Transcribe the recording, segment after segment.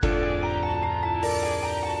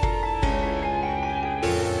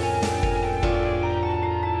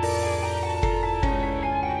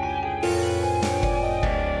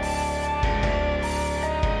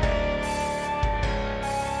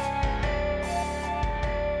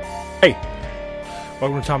Hey,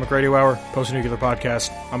 welcome to Atomic Radio Hour, post-nuclear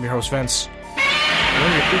podcast. I'm your host, Vince.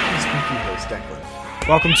 I'm your spooky host, Declan.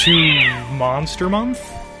 Welcome to Monster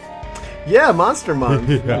Month. Yeah, Monster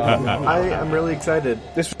Month. I'm really excited.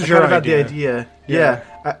 This was I your kind of had idea. the idea. Yeah,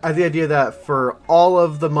 I had the idea that for all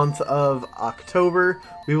of the month of October,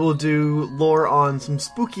 we will do lore on some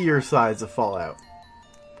spookier sides of Fallout.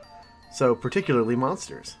 So, particularly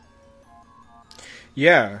monsters.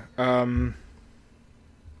 Yeah,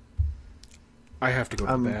 I have to go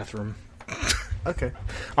to the bathroom. Okay.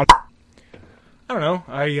 I don't know.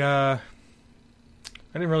 I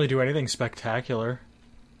didn't really do anything spectacular.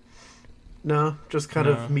 No, just kind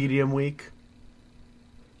of medium week.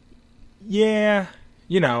 Yeah,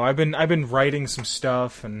 you know, I've been writing some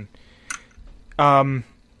stuff, and I don't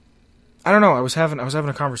know. I was having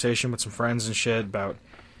a conversation with some friends and shit about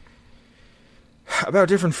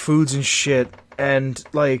different foods and shit, and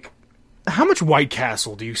like, how much White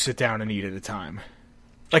Castle do you sit down and eat at a time?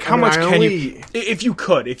 Like, how much can you? If you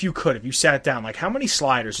sat down, like, how many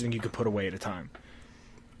sliders do you think you could put away at a time?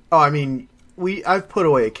 Oh, I mean, I've put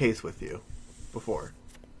away a case with you before.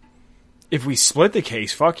 If we split the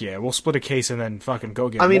case, fuck yeah, we'll split a case and then fucking go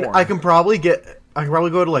get more. I mean, I can probably go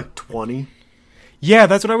to like 20. Yeah,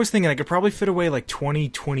 that's what I was thinking. I could probably fit away like 20,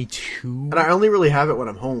 22. And I only really have it when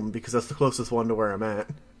I'm home because that's the closest one to where I'm at.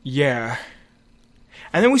 Yeah.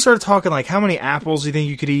 And then we started talking like how many apples do you think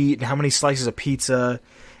you could eat, and how many slices of pizza,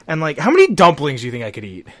 and like how many dumplings do you think I could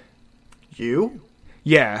eat? You?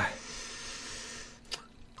 Yeah.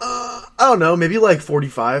 I don't know, maybe like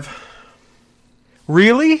 45.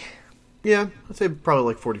 Really? Yeah, I'd say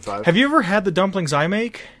probably like 45. Have you ever had the dumplings I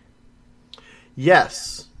make?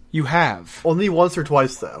 Yes. You have. Only once or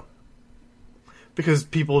twice, though. Because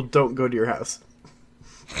people don't go to your house.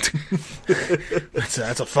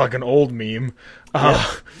 That's a fucking old meme.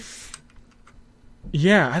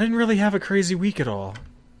 Yeah, I didn't really have a crazy week at all.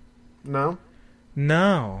 No?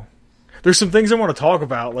 No. There's some things I want to talk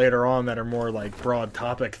about later on that are more like broad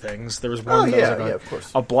topic things. There was one that was like of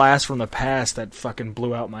course. a blast from the past that fucking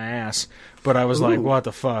blew out my ass. But I was like, what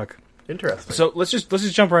the fuck? Interesting. So let's just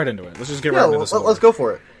jump right into it. Let's just get right into this. Let's go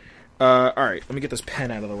for it. Alright, let me get this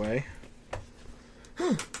pen out of the way.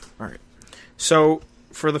 Alright. So,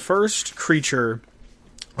 for the first creature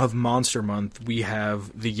of Monster Month, we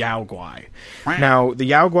have the Yao Guai. Now, the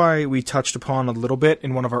Yao Guai we touched upon a little bit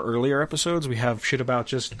in one of our earlier episodes. We have shit about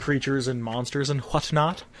just creatures and monsters and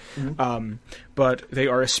whatnot. Mm-hmm. But they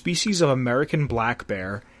are a species of American black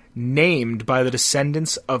bear named by the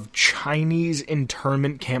descendants of Chinese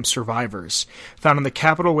internment camp survivors, found in the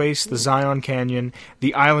Capitol Waste, the Zion Canyon,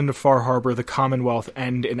 the island of Far Harbor, the Commonwealth,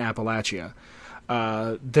 and in Appalachia.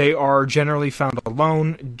 They are generally found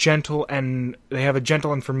alone, gentle, and they have a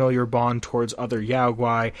gentle and familiar bond towards other Yao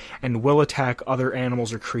Guai, and will attack other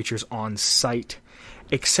animals or creatures on sight,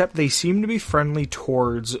 except they seem to be friendly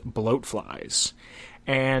towards bloatflies.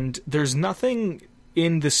 And there's nothing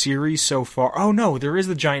in the series so far. Oh no, there is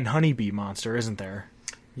the giant honeybee monster, isn't there?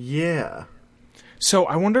 Yeah. So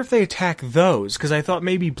I wonder if they attack those, because I thought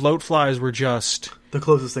maybe bloatflies were just the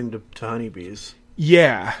closest thing to honeybees.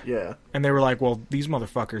 Yeah. Yeah. And they were like, well, these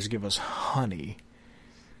motherfuckers give us honey.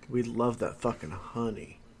 We love that fucking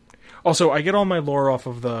honey. Also, I get all my lore off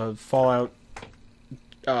of the Fallout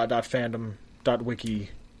 .fandom.wiki,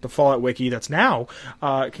 the Fallout wiki that's now,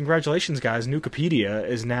 congratulations guys, Nukipedia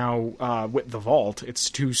is now with the Vault.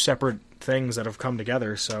 It's two separate things that have come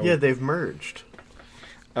together, so... Yeah, they've merged.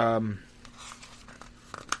 Yeah.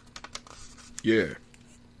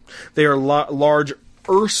 They are large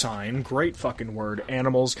ursine, great fucking word,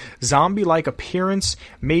 animals, zombie-like appearance,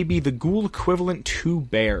 may be the ghoul equivalent to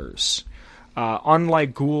bears.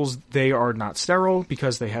 Unlike ghouls, they are not sterile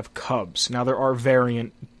because they have cubs. Now, there are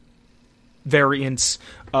variants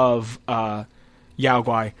of Yao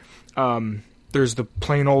Guai. There's the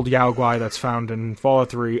plain old Yao Guai that's found in Fallout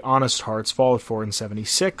 3, Honest Hearts, Fallout 4, and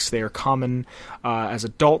 76. They are common as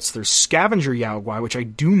adults. There's Scavenger Yao Guai, which I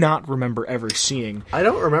do not remember ever seeing. I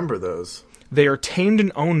don't remember those. They are tamed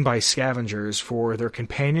and owned by scavengers for their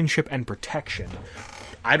companionship and protection.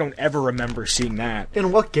 I don't ever remember seeing that.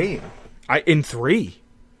 In what game? In 3.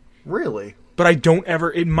 Really? But I don't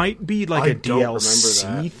ever... It might be like a don't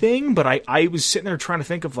DLC thing, but I was sitting there trying to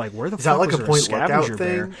think of, like, where the fuck was there a scavenger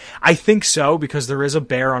bear? Thing? I think so, because there is a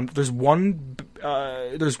bear on... There's one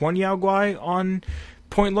Yao Guai on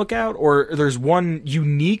Point Lookout, or there's one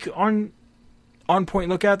unique on Point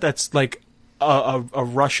Lookout that's, like, a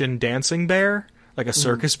Russian dancing bear, like a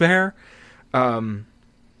circus bear.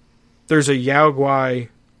 There's a Yao Guai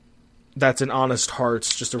that's an Honest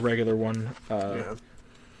Hearts, just a regular one. Let's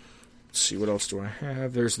see, what else do I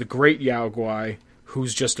have? There's the Great Yao Guai,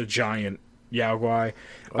 who's just a giant Yao Guai.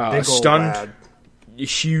 A big old stunned, lad.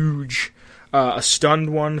 huge. A stunned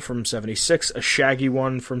one from 76, a shaggy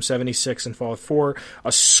one from 76 in Fallout 4,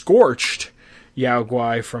 a scorched Yao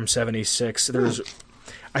Guai from 76. There's,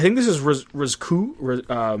 I think this is Rizku.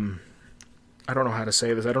 I don't know how to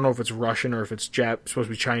say this. I don't know if it's Russian or if it's supposed to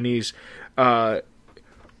be Chinese.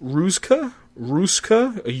 Ruska,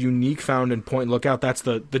 a unique found in Point Lookout. That's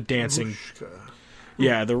the dancing. Rushka.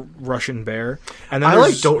 Yeah, the Russian bear. And then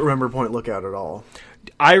I don't remember Point Lookout at all.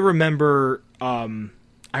 I remember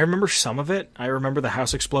some of it. I remember the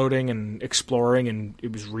house exploding and exploring, and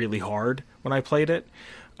it was really hard when I played it.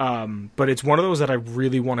 But it's one of those that I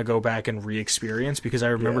really want to go back and re-experience because I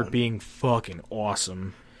remember it being fucking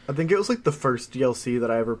awesome. I think it was like the first DLC that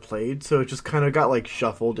I ever played, so it just kind of got like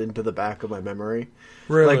shuffled into the back of my memory.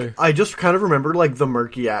 Really? Like I just kind of remember like the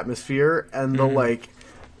murky atmosphere and the like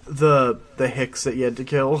the hicks that you had to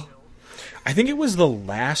kill. I think it was the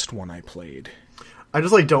last one I played. I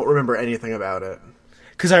just like don't remember anything about it.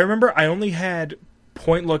 Because I remember I only had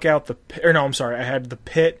Point Lookout, I had the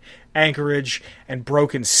Pit, Anchorage, and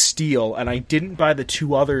Broken Steel, and I didn't buy the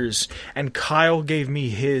two others, and Kyle gave me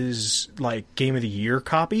his, like, Game of the Year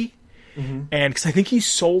copy, and because I think he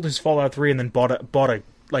sold his Fallout 3 and then bought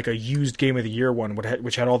a used Game of the Year one,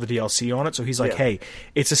 which had all the DLC on it, so he's like, hey,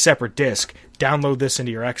 it's a separate disc, download this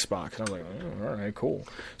into your Xbox, and I was like, oh, alright, cool.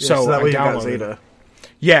 Yeah, so that I way you got downloaded Zeta.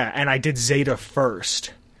 Yeah, and I did Zeta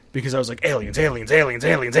first. Because I was like, aliens.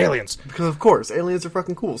 Because of course, aliens are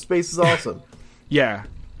fucking cool. Space is awesome. Yeah.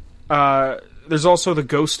 There's also the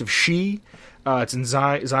Ghost of She. It's in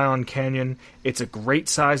Zion Canyon. It's a great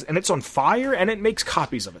size, and it's on fire, and it makes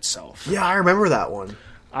copies of itself. Yeah, I remember that one.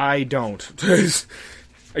 I don't.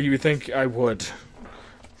 You would think I would.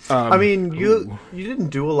 I mean, you didn't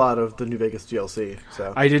do a lot of the New Vegas DLC,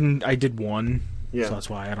 so... I didn't. I did one. Yeah. So that's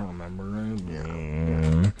why I don't remember.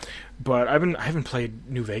 Yeah. But I haven't played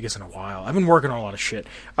New Vegas in a while. I've been working on a lot of shit.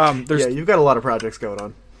 You've got a lot of projects going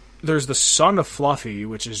on. There's the Son of Fluffy,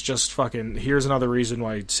 which is just fucking... Here's another reason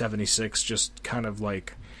why 76 just kind of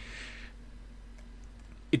like...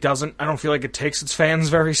 It doesn't... I don't feel like it takes its fans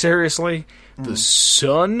very seriously. The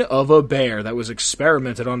Son of a Bear that was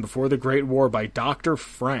experimented on before the Great War by Dr.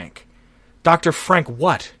 Frank. Dr. Frank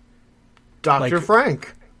what? Dr.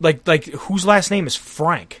 Frank. Like whose last name is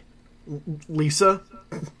Frank? Lisa?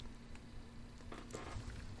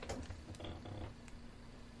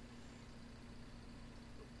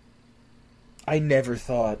 I never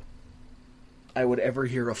thought I would ever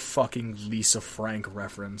hear a fucking Lisa Frank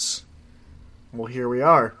reference. Well, here we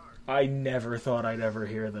are. I never thought I'd ever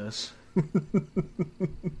hear this.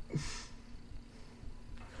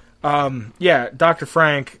 Yeah, Dr.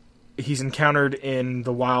 Frank, he's encountered in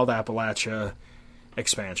the Wild Appalachia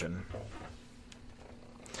expansion.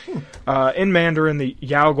 In Mandarin, the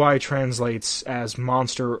Yao Guai translates as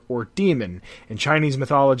monster or demon. In Chinese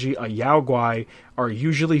mythology, a Yao Guai are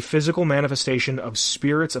usually physical manifestation of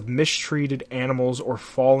spirits of mistreated animals or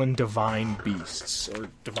fallen divine beasts, or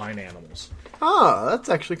divine animals. Ah, that's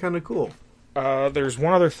actually kind of cool. There's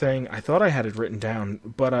one other thing. I thought I had it written down,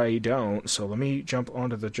 but I don't, so let me jump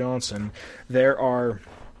onto the Johnson. Hold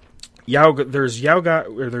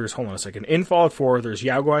on a second. In Fallout 4, there's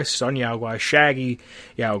Yao Guai, Sun Yao Guai, Shaggy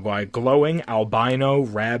Yao Guai, Glowing, Albino,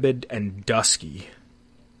 Rabid, and Dusky.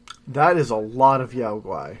 That is a lot of Yao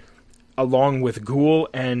Guai. Along with Ghoul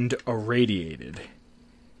and Irradiated.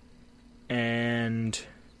 And...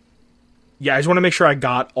 yeah, I just want to make sure I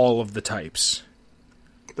got all of the types.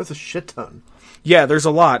 That's a shit ton. Yeah, there's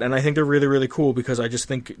a lot, and I think they're really, really cool because I just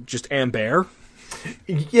think Bear.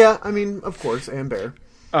 Yeah, I mean, of course, and Bear.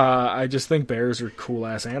 I just think bears are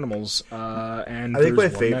cool-ass animals, and I think there's my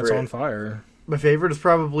one that's favorite- on fire. My favorite is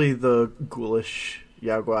probably the ghoulish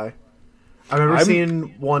Yao Guai. I remember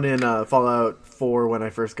seeing one in Fallout 4 when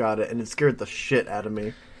I first got it, and it scared the shit out of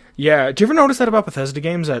me. Yeah, do you ever notice that about Bethesda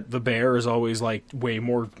games, that the bear is always, like, way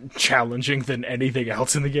more challenging than anything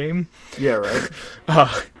else in the game? Yeah, right?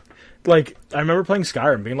 Like, I remember playing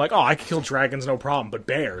Skyrim, being like, oh, I can kill dragons, no problem, but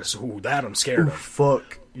bears, ooh, that I'm scared of.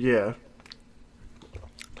 Fuck, yeah.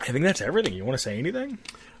 I think that's everything. You want to say anything?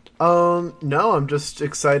 No, I'm just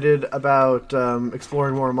excited about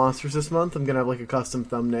exploring more monsters this month. I'm gonna have like a custom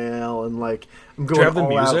thumbnail and like I'm you going have the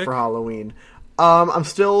all out music? for Halloween. I'm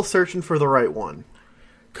still searching for the right one,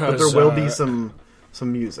 but there will be some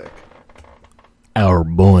music. Our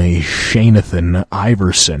boy Shanathan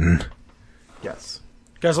Iverson. Yes.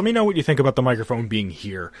 Guys, let me know what you think about the microphone being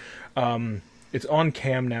here. It's on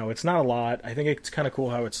cam now. It's not a lot. I think it's kind of cool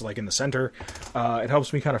how it's like in the center. It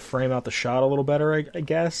helps me kind of frame out the shot a little better, I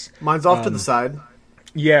guess. Mine's off to the side.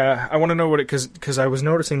 Yeah, I want to know what it, because I was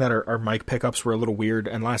noticing that our mic pickups were a little weird,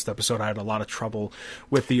 and last episode I had a lot of trouble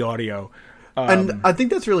with the audio. And I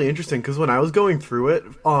think that's really interesting because when I was going through it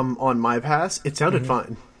on my pass, it sounded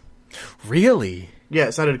fine. Really? Yeah,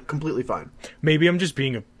 it sounded completely fine. Maybe I'm just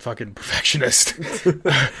being a fucking perfectionist. There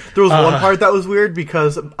was one part that was weird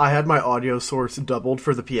because I had my audio source doubled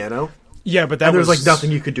for the piano. Yeah, but that And was there's like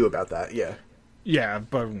nothing you could do about that. Yeah. Yeah,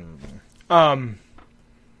 but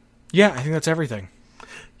yeah, I think that's everything.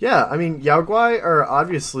 Yeah, I mean, Yao Guai are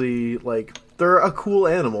obviously, like, they're a cool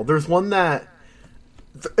animal. There's one that...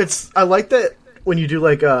 I like that when you do,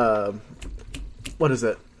 like, what is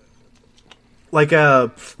it? Like a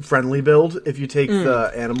friendly build, if you take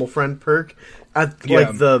the animal friend perk, at,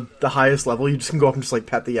 like, the highest level, you just can go up and just, like,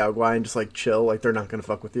 pet the Yao Guai and just, like, chill. Like, they're not gonna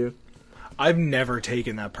fuck with you. I've never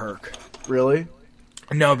taken that perk. Really?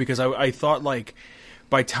 No, because I thought, like...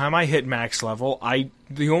 By the time I hit max level,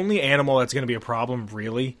 the only animal that's going to be a problem,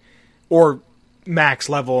 really, or max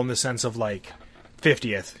level in the sense of, like,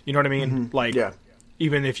 50th, you know what I mean? Mm-hmm. Like, yeah.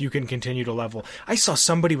 Even if you can continue to level. I saw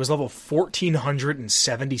somebody was level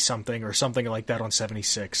 1,470-something or something like that on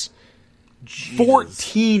 76. Jesus.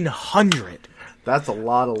 1,400! That's a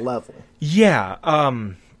lot of level. Yeah,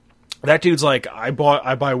 that dude's like, I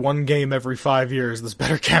buy one game every 5 years, this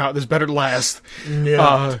better count, this better last.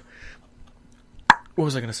 Yeah. What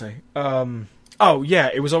was I going to say? Oh, yeah,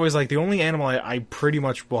 it was always like the only animal I pretty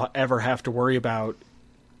much will ever have to worry about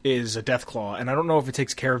is a Deathclaw. And I don't know if it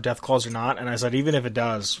takes care of Deathclaws or not. And I said, even if it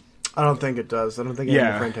does... I don't think it does. I don't think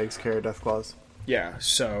Animal Friend takes care of Deathclaws. Yeah,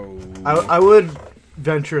 so... I would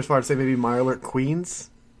venture as far as say maybe Mirelurk Queens,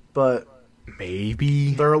 but...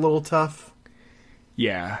 Maybe? They're a little tough.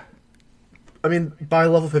 Yeah. I mean, by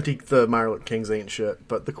level 50, the Mirelurk Kings ain't shit,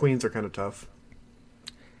 but the Queens are kind of tough.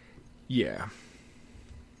 Yeah.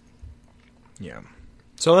 Yeah.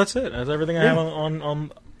 So that's it. That's everything I have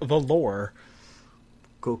on the lore.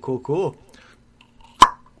 Cool.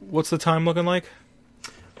 What's the time looking like?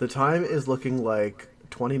 The time is looking like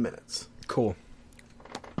 20 minutes. Cool.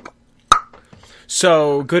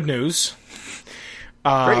 So, good news.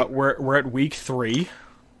 We're at week 3.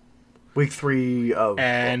 Week 3 of...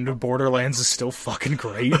 And Borderlands is still fucking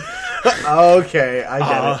great. Okay, I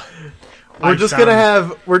get it. We're just gonna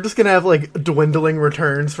have like dwindling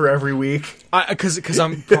returns for every week. I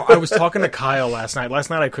was talking to Kyle last night. Last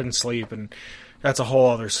night I couldn't sleep, and that's a whole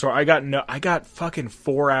other story. I got fucking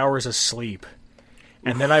 4 hours of sleep,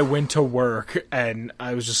 and then I went to work, and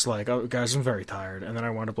I was just like, "Oh, guys, I'm very tired." And then I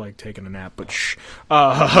wound up like taking a nap. But shh.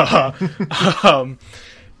 I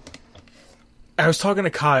was talking to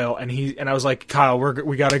Kyle, and I was like, "Kyle,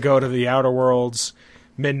 we got to go to the Outer Worlds."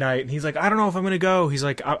 Midnight, and he's like, I don't know if I'm gonna go. He's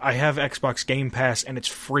like, I have Xbox Game Pass and it's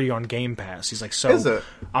free on Game Pass. He's like, so is it?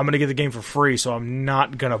 I'm gonna get the game for free, so I'm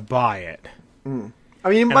not gonna buy it. I mean,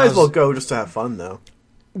 you might as well go just to have fun, though.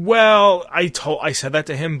 Well, I said that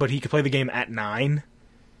to him, but he could play the game at 9.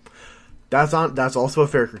 That's also a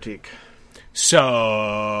fair critique.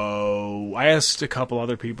 So I asked a couple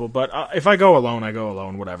other people, but if I go alone, I go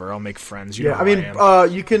alone. Whatever, I'll make friends. You know I mean,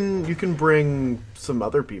 you can bring some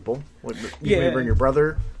other people. You may bring your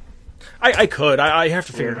brother. I could. I have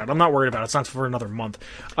to figure it out. I'm not worried about it. It's not for another month.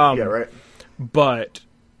 Yeah, right. But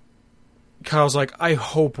Kyle's like, I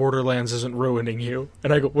hope Borderlands isn't ruining you.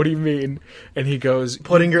 And I go, what do you mean? And he goes...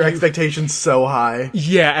 Putting your expectations so high.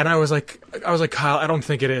 Yeah, and I was like, Kyle, I don't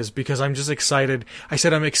think it is, because I'm just excited. I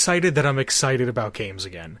said, I'm excited that I'm excited about games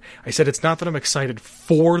again. I said, it's not that I'm excited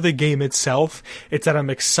for the game itself, it's that I'm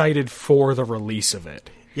excited for the release of it.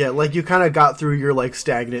 Yeah, like you kind of got through your like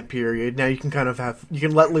stagnant period. Now you can kind of you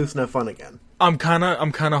can let loose and have fun again. I'm kind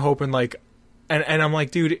of hoping like, and I'm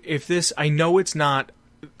like, dude, if this, I know it's not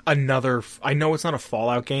a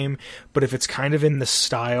Fallout game, but if it's kind of in the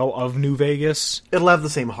style of New Vegas, it'll have the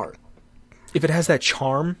same heart. If it has that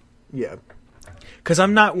charm, yeah. Because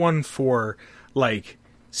I'm not one for like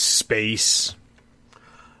space,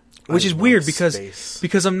 which is weird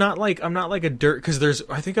because I'm not like a dirt. Because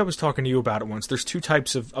I think I was talking to you about it once. There's 2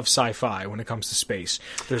 types of sci-fi when it comes to space.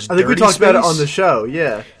 I think we talked about it on the show.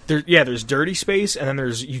 Yeah. There's dirty space, and then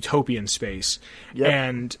there's utopian space. Yep.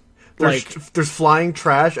 And there's flying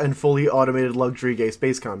trash and fully automated luxury gay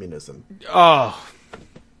space communism. Oh,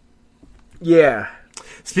 yeah.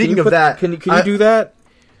 Speaking of that, can you do that?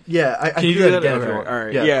 Yeah, I can you do that again. Okay, all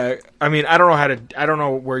right. Yeah. I mean, I don't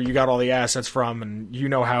know where you got all the assets from, and you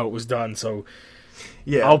know how it was done. So,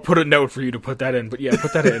 yeah, I'll put a note for you to put that in. But yeah,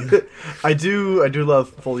 put that in. I do love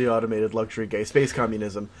fully automated luxury gay space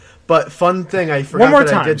communism. But fun thing, I forgot. One more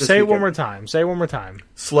that time. I did this Say it weekend. one more time. Say it one more time.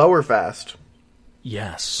 Slow or fast?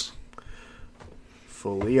 Yes.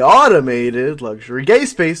 Fully automated luxury gay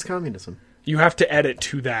space communism. You have to edit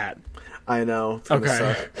to that. I know. It's gonna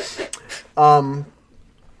Okay. suck.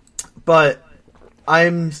 But I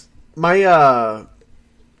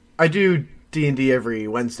do D&D every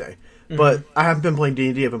Wednesday, but I haven't been playing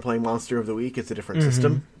D&D. I've been playing Monster of the Week. It's a different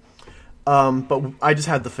system. But I just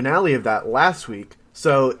had the finale of that last week.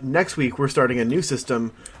 So next week we're starting a new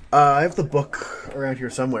system. I have the book around here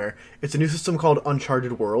somewhere. It's a new system called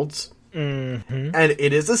Uncharted Worlds. And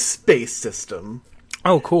it is a space system.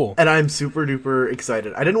 Oh, cool. And I'm super duper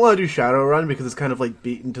excited. I didn't want to do Shadowrun because it's kind of like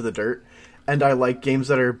beaten to the dirt. And I like games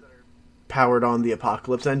that are powered on the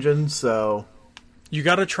Apocalypse engine, so... You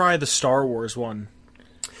gotta try the Star Wars one.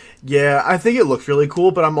 Yeah, I think it looks really cool,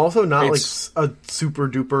 but I'm also not like a super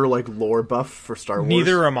duper like lore buff for Star Wars.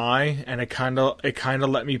 Neither am I, and it kind of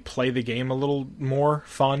let me play the game a little more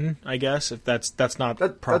fun, I guess, if that's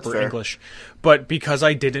not proper fair. English. But because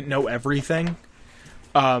I didn't know everything,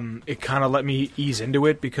 it kind of let me ease into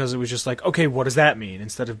it because it was just like, okay, what does that mean?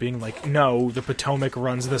 Instead of being like, no, the Potomac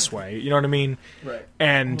runs this way. You know what I mean? Right.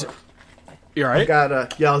 And you're right. I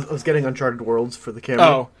was getting Uncharted Worlds for the camera.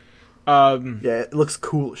 Oh. Yeah, it looks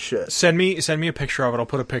cool as shit. Send me a picture of it. I'll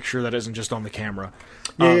put a picture that isn't just on the camera.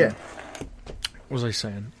 Yeah. What was I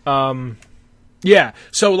saying? Yeah.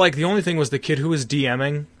 So like the only thing was the kid who was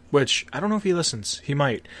DMing, which I don't know if he listens. He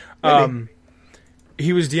might.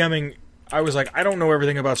 He was DMing. I was like, I don't know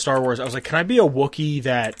everything about Star Wars. I was like, can I be a Wookiee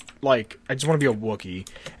that like I just want to be a Wookiee?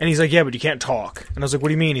 And he's like, yeah, but you can't talk. And I was like, what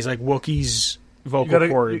do you mean? He's like, Wookiees vocal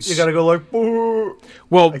cords. You gotta go like, boo.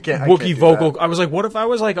 Well, I can't Wookiee do vocal. that. I was like, what if I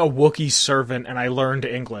was like a Wookiee servant and I learned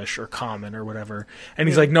English or Common or whatever? And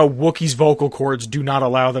he's like, no, Wookiees vocal cords do not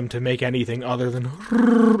allow them to make anything other than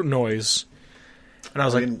noise. And I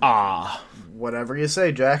was like, Whatever you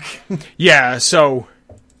say, Jack. yeah. So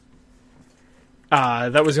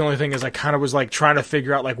that was the only thing is I kind of was like trying to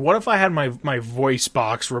figure out like, what if I had my voice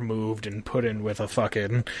box removed and put in with a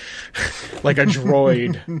fucking like a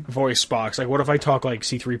droid voice box? Like, what if I talk like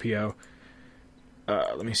C-3PO?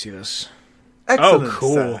 Let me see this. Excellent. Oh,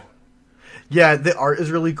 cool. Yeah, the art is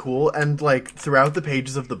really cool, and like throughout the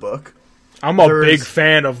pages of the book, I'm a big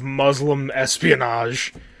fan of Muslim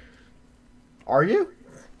espionage. Are you?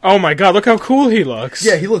 Oh my god, look how cool he looks.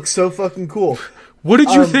 Yeah, he looks so fucking cool. What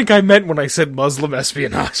did you think I meant when I said Muslim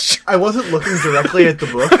espionage? I wasn't looking directly at the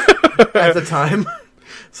book at the time,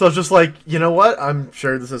 so I was just like, you know what? I'm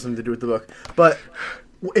sure this has something to do with the book. But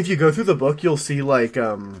if you go through the book, you'll see like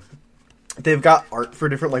they've got art for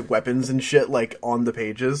different like weapons and shit like on the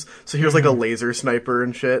pages. So here's like a laser sniper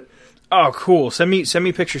and shit. Oh, cool. Send me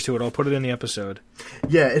pictures to it. I'll put it in the episode.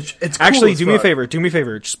 Yeah, it's cool Actually, as do me a fuck. favor. Do me a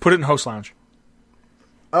favor. Just put it in Host Lounge.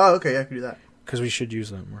 Oh, okay, yeah, I can do that. Because we should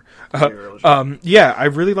use that more. Really Yeah, I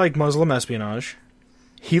really like Muslim espionage.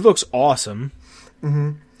 He looks awesome.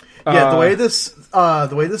 Yeah,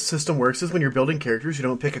 the way this system works is when you're building characters, you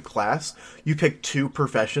don't pick a class. You pick two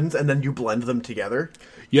professions and then you blend them together.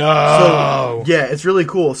 Yo! So, yeah, it's really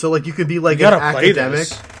cool. So like you could be like an gotta play academic.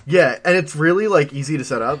 this. Yeah, and it's really like easy to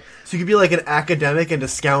set up. So you could be like an academic and a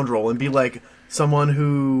scoundrel and be like someone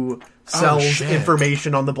who sells shit.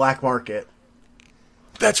 information on the black market.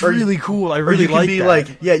 That's Or really cool. I Or really you could like be that.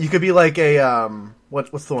 like you could be like a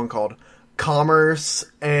what's the one called? Commerce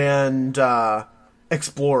and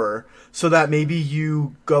explorer. So that maybe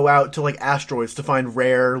you go out to like asteroids to find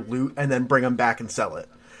rare loot and then bring them back and sell it.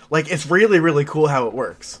 Like it's really really cool how it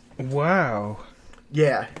works. Wow.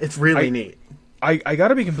 Yeah, it's really neat. I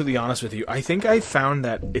gotta be completely honest with you. I think I found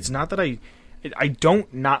that it's not that I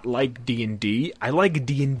don't not like D&D. I like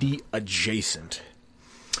D&D adjacent.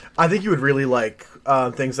 I think you would really like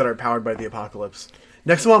things that are powered by the apocalypse.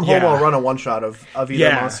 Next time I'm home, Yeah. I'll run a one-shot of either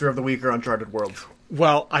Yeah. Monster of the Week or Uncharted Worlds.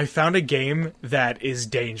 Well, I found a game that is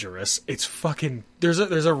dangerous. It's fucking... There's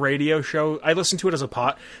a radio show. I listen to it as a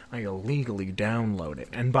pot. I illegally download it.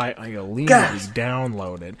 And by I illegally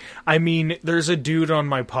download it, I mean there's a dude on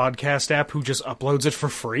my podcast app who just uploads it for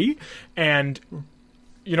free. And,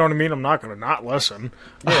 you know what I mean? I'm not going to not listen.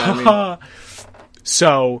 Yeah, I mean...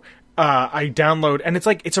 So, I download... And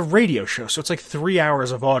it's a radio show, so it's like 3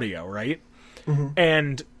 hours of audio, right? Mm-hmm.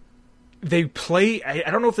 And... they play,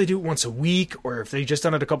 I don't know if they do it once a week or if they just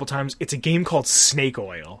done it a couple times. It's a game called Snake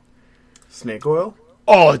Oil. Snake Oil?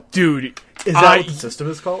 Oh, dude. Is that what the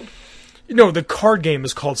system is called? No, the card game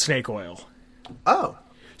is called Snake Oil. Oh.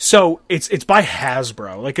 So, it's by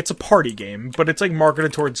Hasbro. Like, it's a party game, but it's like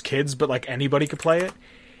marketed towards kids, but like anybody could play it.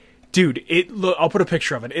 Dude, I'll put a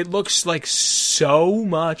picture of it. It looks like so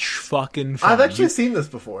much fucking fun. I've actually seen this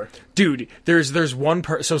before. Dude, there's one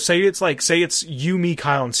so say it's you, me,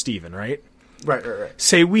 Kyle, and Steven, right? Right.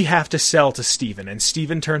 Say we have to sell to Steven, and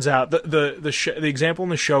Steven turns out the example in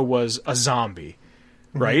the show was a zombie,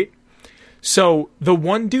 right? So the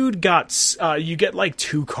one dude got, you get like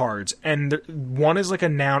 2 cards, and one is like a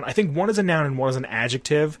noun. I think one is a noun and one is an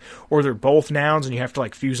adjective, or they're both nouns and you have to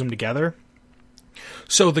like fuse them together.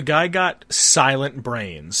 So the guy got Silent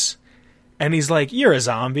Brains, and he's like, you're a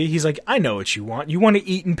zombie. He's like, I know what you want. You want to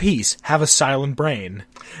eat in peace. Have a silent brain.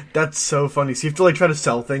 That's so funny. So you have to like try to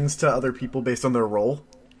sell things to other people based on their role?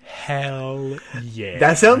 Hell yeah.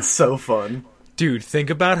 That sounds so fun. Dude, think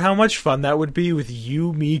about how much fun that would be with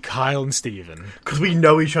you, me, Kyle, and Steven. Because we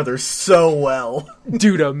know each other so well.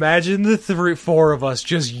 Dude, imagine the 4 of us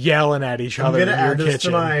just yelling at each other in your kitchen. I'm going to add this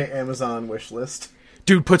to my Amazon wish list.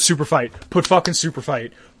 Dude, put Super Fight. Put fucking Super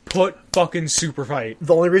Fight. Put fucking Super Fight.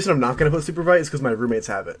 The only reason I'm not going to put Super Fight is because my roommates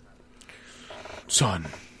have it. Son.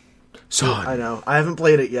 I know. I haven't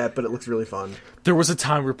played it yet, but it looks really fun. There was a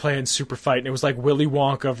time we were playing Super Fight, and it was like Willy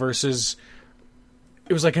Wonka versus...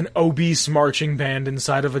 It was like an obese marching band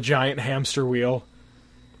inside of a giant hamster wheel.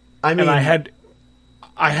 I mean... And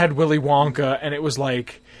I had Willy Wonka, and it was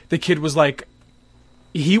like... The kid was like...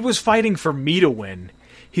 He was fighting for me to win.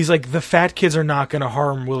 He's like, the fat kids are not going to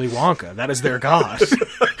harm Willy Wonka. That is their god. I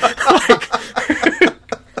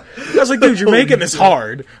was like, dude, you're making this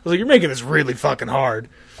hard. I was like, you're making this really fucking hard.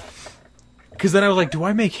 Because then I was like, do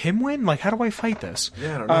I make him win? Like, how do I fight this?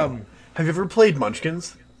 Yeah, I don't know. Have you ever played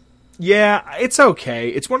Munchkins? Yeah, it's okay.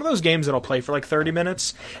 It's one of those games that I'll play for like 30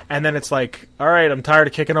 minutes, and then it's like, all right, I'm tired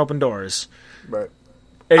of kicking open doors. Right.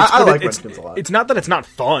 I like Munchkins a lot. It's not that it's not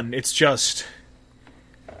fun. It's just...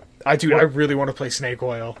 I really want to play Snake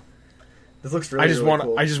Oil. This looks really,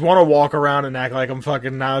 cool. I just want to walk around and act like I'm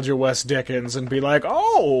fucking Nigel West Dickens and be like,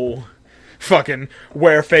 oh, fucking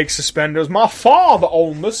wear fake suspenders. My father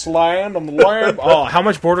owned this land on the land. Oh, how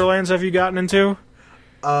much Borderlands have you gotten into?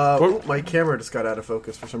 My camera just got out of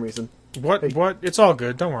focus for some reason. What? It's all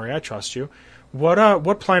good. Don't worry. I trust you.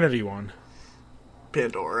 What planet are you on?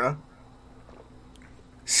 Pandora.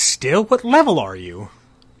 Still? What level are you?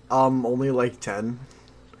 Only like 10.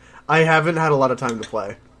 I haven't had a lot of time to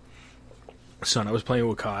play. Son, I was playing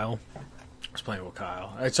with Kyle.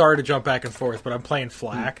 It's sorry to jump back and forth, but I'm playing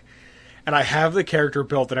Flak. And I have the character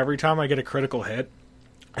built that every time I get a critical hit,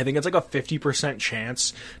 I think it's like a 50%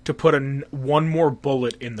 chance to put one more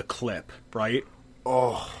bullet in the clip, right?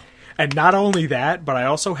 Oh. And not only that, but I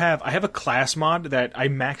also have a class mod that I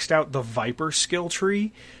maxed out the Viper skill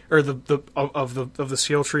tree, or the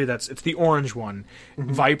skill tree it's the orange one,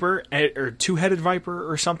 Viper or 2-headed Viper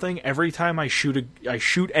or something. Every time I shoot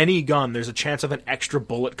any gun, there's a chance of an extra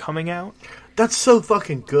bullet coming out. That's so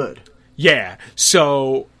fucking good. Yeah,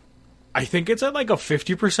 so I think it's at like a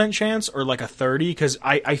 50% chance or like a 30, because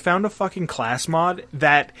I found a fucking class mod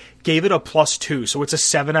that gave it a +2, so it's a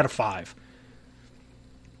 7 out of 5.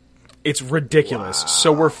 It's ridiculous. Wow.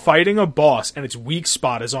 So we're fighting a boss, and its weak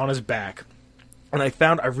spot is on his back. And I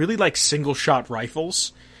really like single-shot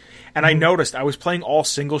rifles. And I noticed I was playing all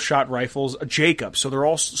single-shot rifles, Jacobs, so they're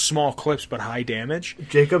all small clips but high damage.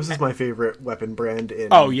 Jacobs is my favorite weapon brand in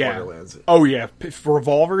Borderlands. Oh, yeah.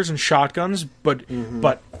 Revolvers and shotguns, but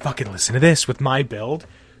fucking listen to this. With my build,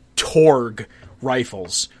 Torg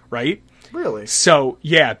rifles, right? Really? So,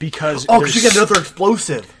 yeah, because... Oh, because you get another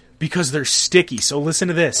explosive. Because they're sticky. So listen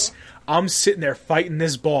to this. I'm sitting there fighting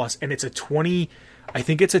this boss, and it's a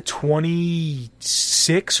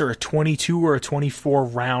 26 or a 22 or a 24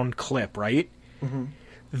 round clip, right? Mm-hmm.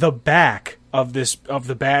 The back of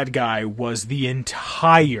the bad guy was the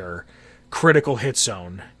entire critical hit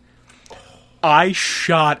zone. I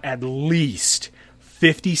shot at least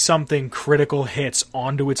 50-something critical hits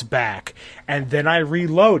onto its back, and then I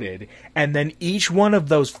reloaded, and then each one of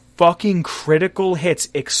those fucking critical hits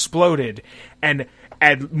exploded, and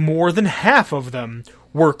more than half of them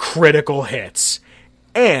were critical hits.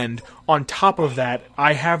 And on top of that,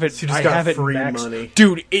 I have it. So you just got free money,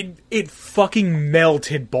 dude. It fucking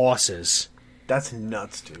melted bosses. That's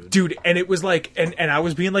nuts, dude. And it was like, and I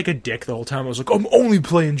was being like a dick the whole time. I was like, I'm only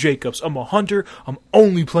playing Jacobs. I'm a hunter. I'm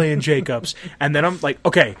only playing Jacobs. And then I'm like,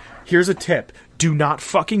 okay, here's a tip: do not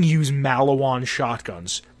fucking use Malawan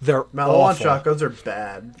shotguns. They're Malawan awful. Shotguns are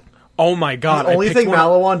bad. Oh my god! The only thing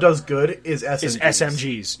Malawan does good is SMGs. Is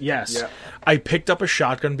SMGs, yes. Yeah. I picked up a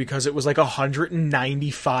shotgun because it was like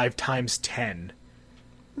 195 times 10.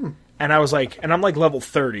 And I was like, and I'm like level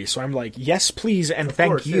 30, so I'm like, yes, please, and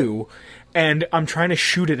thank you. Yeah. And I'm trying to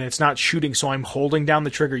shoot it, and it's not shooting, so I'm holding down the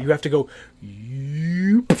trigger. You have to go,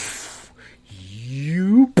 and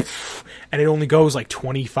it only goes like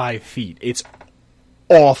 25 feet. It's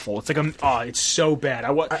awful. It's like it's so bad.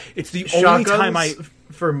 It's the only time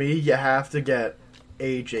For me, you have to get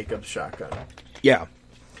a Jacobs shotgun. Yeah.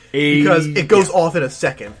 Because it goes off in a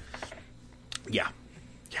second. Yeah.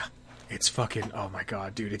 It's fucking, oh my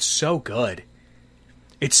god, dude, it's so good.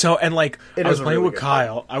 It's so, and like, It I was is a playing really with good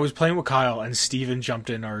Kyle. I was playing with Kyle, and Steven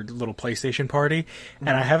jumped in our little PlayStation party,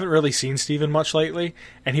 and I haven't really seen Steven much lately,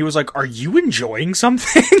 and he was like, "Are you enjoying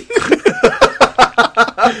something?"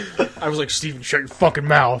 I was like, "Steven, shut your fucking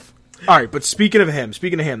mouth." Alright, but speaking of him,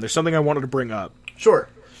 there's something I wanted to bring up. Sure.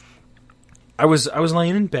 I was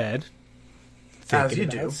laying in bed, As you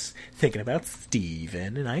do. thinking about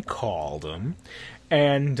Steven, and I called him,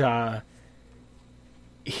 and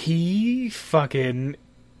he fucking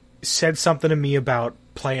said something to me about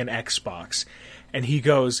playing Xbox, and he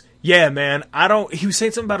goes, "Yeah, man, he was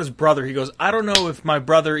saying something about his brother. He goes, "I don't know if my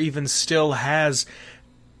brother even still has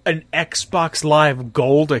an Xbox Live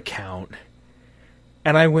Gold account."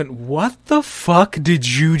 And I went, "What the fuck did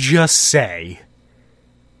you just say?"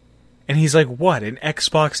 And he's like, "What, an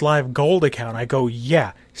Xbox Live Gold account?" I go,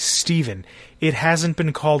 "Yeah, Steven, it hasn't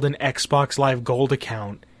been called an Xbox Live Gold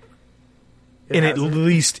account. And at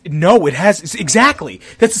least, no, it has, exactly.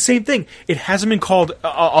 That's the same thing. It hasn't been called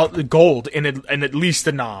gold in at least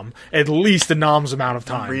the nom's amount of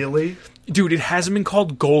time. Really? Dude, it hasn't been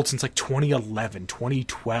called gold since like 2011,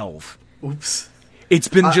 2012. Oops. It's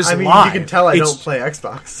been just I mean, live. you can tell I don't play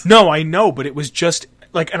Xbox. No, I know, but it was just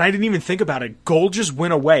like, and I didn't even think about it. Gold just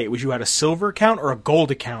went away. It was you had a silver account or a gold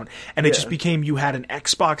account, and it just became you had an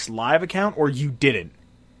Xbox Live account or you didn't.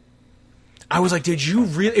 I was like, did you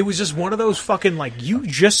really? It was just one of those fucking, like, you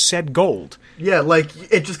just said gold. Yeah, like,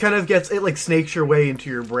 it just kind of it like snakes your way into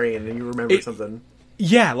your brain and you remember something.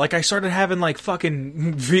 Yeah, like, I started having, like,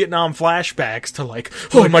 fucking Vietnam flashbacks to, like,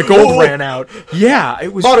 oh, my gold ran out. Yeah,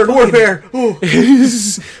 it was Modern Warfare!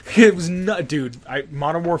 It was not, dude,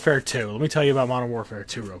 Modern Warfare 2. Let me tell you about Modern Warfare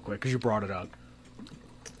 2 real quick, because you brought it up.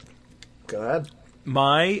 Go ahead.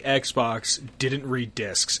 My Xbox didn't read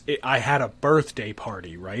discs. I had a birthday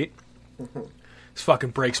party, right? This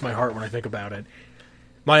fucking breaks my heart when I think about it.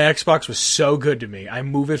 My Xbox was so good to me. I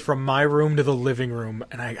moved it from my room to the living room,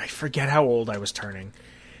 and I forget how old I was turning.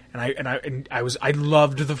 And I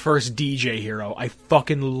loved the first DJ Hero. I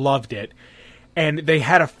fucking loved it. And they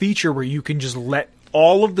had a feature where you can just let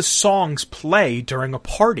all of the songs play during a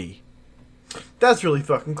party. That's really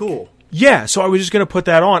fucking cool. Yeah, so I was just gonna put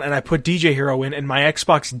that on, and I put DJ Hero in, and my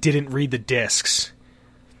Xbox didn't read the discs.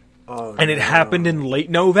 Oh, and it happened in late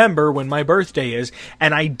November when my birthday is,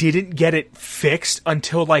 and I didn't get it fixed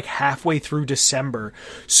until like halfway through December.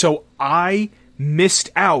 So I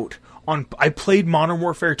missed out on... I played Modern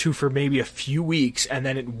Warfare 2 for maybe a few weeks, and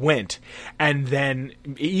then it went. And then,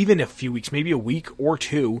 even a few weeks, maybe a week or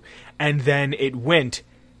two, and then it went.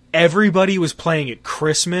 Everybody was playing it.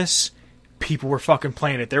 Christmas, people were fucking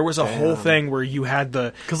playing it. There was a whole thing where you had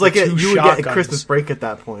the... Because like you would get a Christmas break at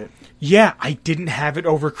that point. Yeah, I didn't have it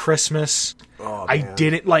over Christmas. Oh, I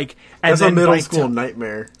didn't, like... And that's then a middle school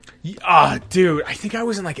nightmare. Dude, I think I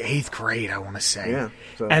was in, like, 8th grade, I want to say. Yeah.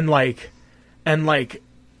 So. And, like,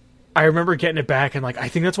 I remember getting it back, and, like, I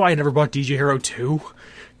think that's why I never bought DJ Hero 2,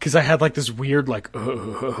 because I had, like, this weird, like,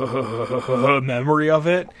 memory of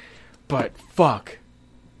it. But, fuck.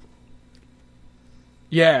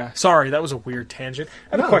 Yeah, sorry, that was a weird tangent.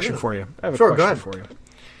 I have a question for you. Go ahead. For you.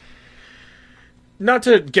 Not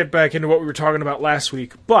to get back into what we were talking about last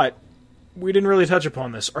week, but we didn't really touch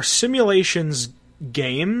upon this. Are simulations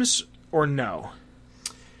games or no?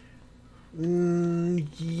 No.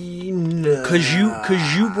 Because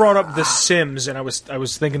you brought up The Sims, and I was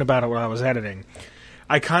thinking about it when I was editing.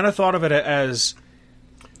 I kind of thought of it as...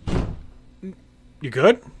 You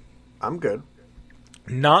good? I'm good.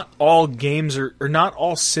 Not all games or not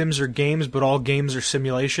all Sims are games, but all games are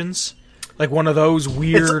simulations. Like one of those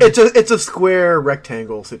weird... It's a square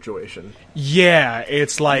rectangle situation. Yeah,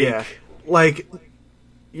 it's like...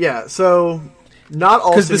 Yeah, so not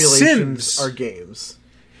all simulations are games.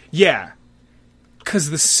 Yeah. Because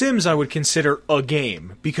The Sims I would consider a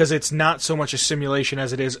game, because it's not so much a simulation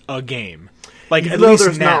as it is a game. Like, Even at though least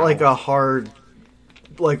there's now, not like a hard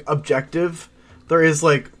objective, there is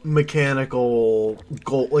like mechanical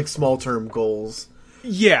goal, like small term goals.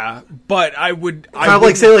 Yeah, but I would... Kind of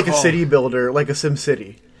like, say, like a city builder, like a Sim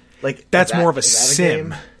City. Like that's more of a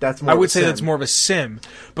sim. That's more. I would say sim. that's more of a sim,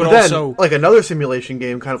 but then, also like another simulation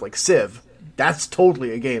game, kind of like Civ. That's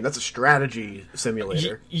totally a game. That's a strategy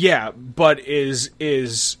simulator. Yeah, but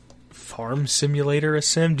is Farm Simulator a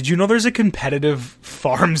sim? Did you know there's a competitive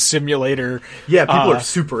farm simulator? Yeah, people are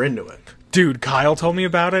super into it. Dude, Kyle told me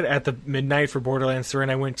about it at the midnight for Borderlands 3,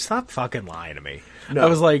 and I went, stop fucking lying to me. No, I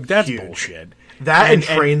was like, that's huge. bullshit. That and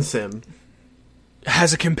Train Sim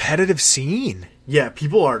has a competitive scene. Yeah,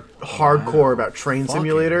 people are hardcore about Train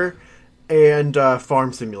Simulator and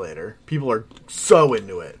Farm Simulator. People are so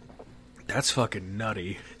into it. That's fucking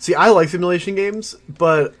nutty. See, I like simulation games,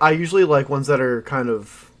 but I usually like ones that are kind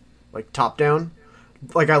of like top down.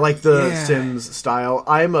 Like I like the Sims style.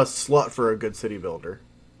 I'm a slut for a good city builder.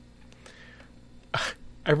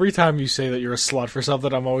 Every time you say that you're a slut for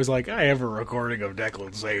something, I'm always like, I have a recording of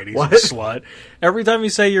Declan saying he's What? a slut. Every time you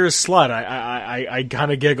say you're a slut, I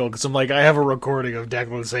kind of giggle because I'm like, I have a recording of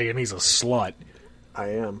Declan saying he's a slut. I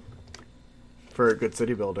am. For a good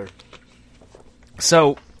city builder.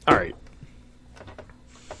 So, alright.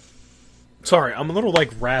 Sorry, I'm a little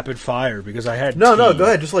like rapid fire because I had No, tea. go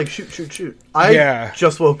ahead. Just like shoot. I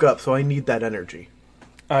just woke up, so I need that energy.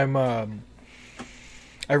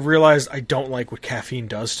 I realized I don't like what caffeine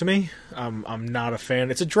does to me. I'm not a fan.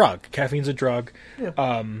 It's a drug. Caffeine's a drug,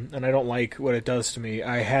 and I don't like what it does to me.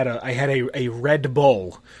 I had a Red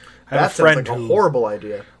Bull. I have That sounds like a horrible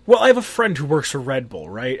idea. Well, I have a friend who works for Red Bull,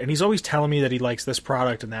 right? And he's always telling me that he likes this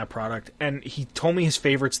product and that product. And he told me his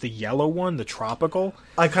favorite's the yellow one, the tropical.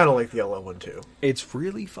 I kind of like the yellow one too. It's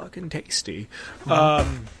really fucking tasty.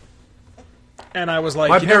 And I was like,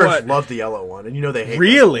 My you know parents what? love the yellow one, and you know they hate.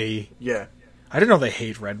 Really? Yeah. I didn't know they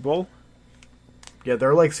hate Red Bull. Yeah,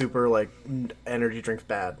 they're like super like energy drinks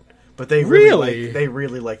bad, but they really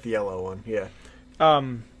Really? like the yellow one. Yeah.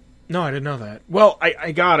 No, I didn't know that. Well,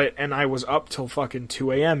 I got it, and I was up till fucking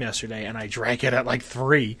 2 a.m. yesterday, and I drank it at like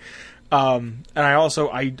 3. And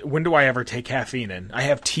when do I ever take caffeine in? I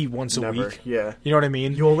have tea once a Never. week. Yeah. You know what I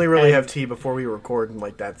mean? You only really have tea before we record, and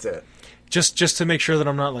like that's it. Just to make sure that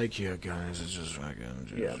I'm not like, yeah, guys, it's just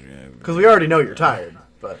fucking... Yeah. Because we already know you're tired,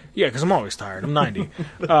 but... Yeah, because I'm always tired. I'm 90.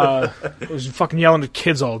 I was fucking yelling at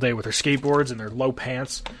kids all day with their skateboards and their low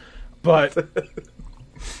pants. But...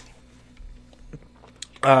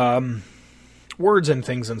 words and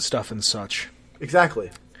things and stuff and such.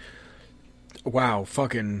 Exactly. Wow,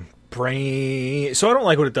 fucking brain... So I don't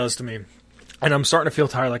like what it does to me. And I'm starting to feel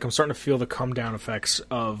tired. Like, I'm starting to feel the come-down effects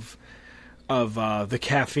of the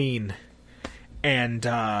caffeine. And,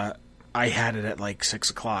 I had it at like 6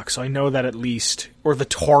 o'clock, so I know that at least, or the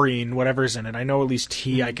taurine, whatever's in it, I know at least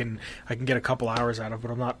tea I can get a couple hours out of,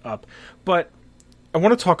 but I'm not up. But I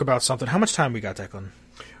want to talk about something. How much time we got, Declan?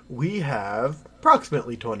 We have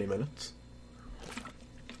approximately 20 minutes.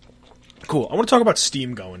 Cool. I want to talk about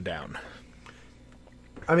Steam going down.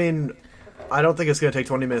 I mean, I don't think it's going to take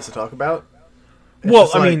 20 minutes to talk about.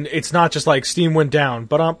 Well, I mean, it's not just like Steam went down,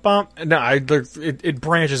 but no, it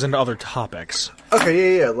branches into other topics.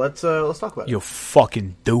 Okay, yeah. Let's talk about it. You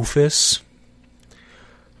fucking doofus.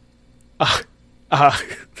 All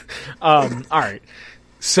right.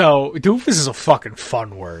 So doofus is a fucking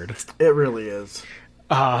fun word. It really is.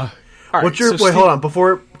 All right, What's your wait? Hold on.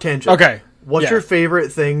 Before tangent. Okay. What's your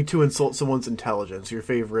favorite thing to insult someone's intelligence? Your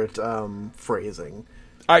favorite phrasing?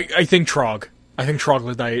 I think trog. I think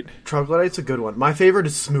troglodyte. Troglodyte's a good one. My favorite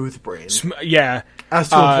is smooth brain. Yeah. As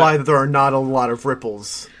to imply that there are not a lot of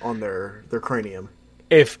ripples on their cranium.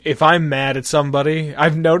 If I'm mad at somebody,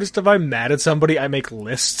 I've noticed if I'm mad at somebody, I make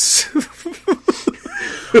lists.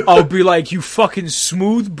 I'll be like, you fucking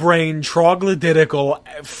smooth-brained,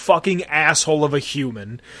 troglodytical, fucking asshole of a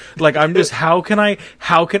human. Like, I'm just, and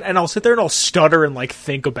I'll sit there and I'll stutter and, like,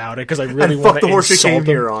 think about it, because I really want to fuck the horse you came insult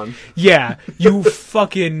them. here on. Yeah, you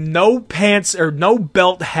fucking no pants, or no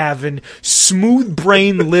belt having, smooth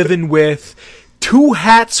brain living with, 2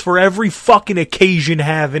 hats for every fucking occasion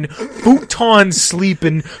having, futon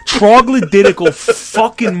sleeping, troglodytical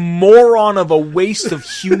fucking moron of a waste of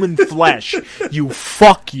human flesh.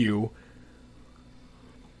 Fuck you.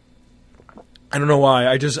 I don't know why.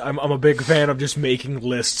 I'm a big fan of just making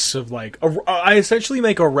lists of like, I essentially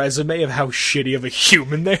make a resume of how shitty of a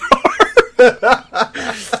human they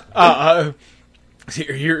are.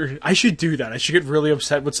 Here, I should do that. I should get really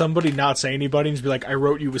upset with somebody, not say anybody, and just be like, I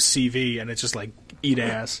wrote you a CV, and it's just like, eat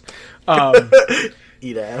ass.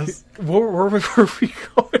 Eat ass. Where were we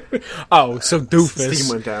going? Oh, so doofus. Steam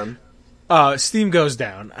went down. Steam goes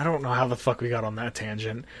down. I don't know how the fuck we got on that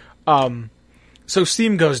tangent. So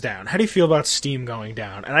Steam goes down. How do you feel about Steam going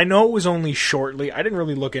down? And I know it was only shortly. I didn't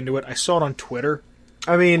really look into it. I saw it on Twitter.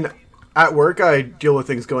 I mean, at work, I deal with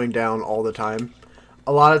things going down all the time.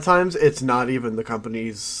 A lot of times, it's not even the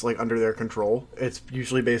company's like under their control. It's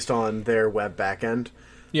usually based on their web backend.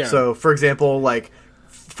 Yeah. So, for example, like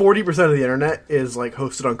 40% of the internet is like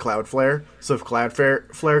hosted on Cloudflare. So if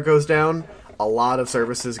Cloudflare goes down, a lot of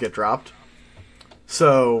services get dropped.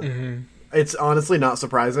 So it's honestly not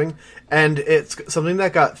surprising, and it's something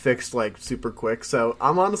that got fixed like super quick. So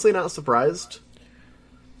I'm honestly not surprised.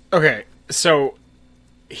 Okay, so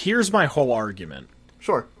here's my whole argument.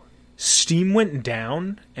 Sure. Steam went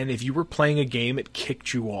down, and if you were playing a game, it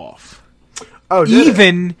kicked you off. Oh,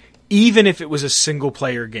 even if it was a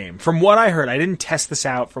single-player game. From what I heard, I didn't test this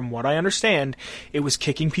out, from what I understand, it was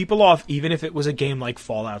kicking people off even if it was a game like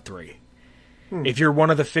Fallout 3. If you're one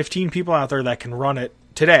of the 15 people out there that can run it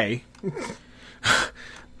today,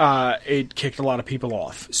 it kicked a lot of people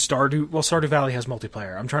off. Stardew Valley has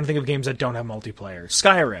multiplayer. I'm trying to think of games that don't have multiplayer.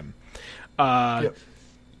 Skyrim. Yep.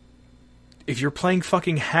 If you're playing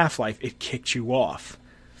fucking Half-Life, it kicked you off.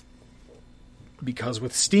 Because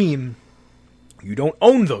with Steam, you don't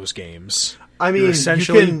own those games. I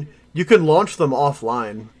mean, you can launch them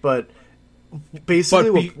offline, but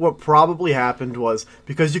basically what probably happened was,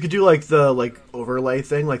 because you could do like the overlay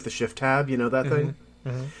thing, like the shift tab, you know that thing?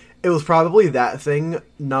 Mm-hmm. It was probably that thing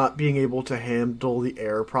not being able to handle the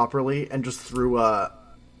error properly and just threw an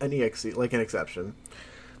exe, like an exception.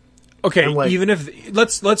 Okay, even if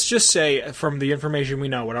let's just say, from the information we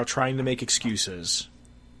know, without trying to make excuses,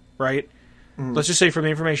 right? Let's just say, from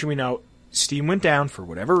the information we know, Steam went down for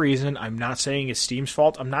whatever reason. I'm not saying it's Steam's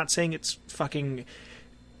fault. I'm not saying it's fucking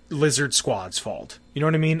Lizard Squad's fault. You know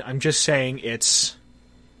what I mean? I'm just saying it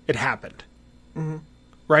happened. Mm-hmm.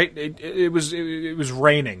 Right? It was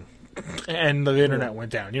raining and the internet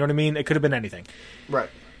went down. You know what I mean? It could have been anything. Right.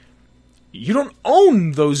 You don't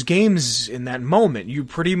own those games in that moment. You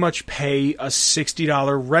pretty much pay a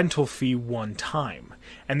 $60 rental fee one time.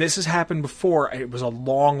 And this has happened before. It was a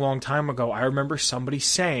long, long time ago. I remember somebody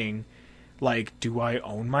saying, like, do I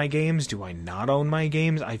own my games? Do I not own my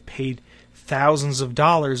games? I've paid thousands of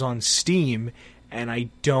dollars on Steam, and I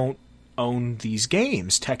don't own these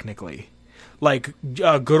games, technically. Like,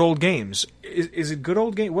 Good Old Games. Is it Good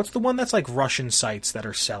Old Game? What's the one that's like Russian sites that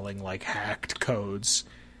are selling, like, hacked codes?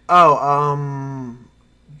 Oh,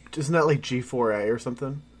 isn't that like G4A or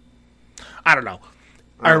something? I don't know.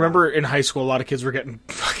 I remember in high school a lot of kids were getting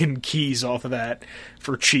fucking keys off of that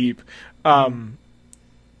for cheap. But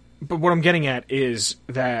what I'm getting at is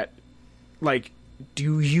that, like,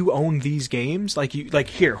 do you own these games? Like,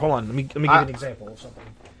 here, hold on, let me give you an example of something.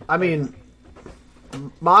 I mean,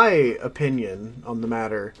 my opinion on the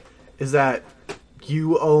matter is that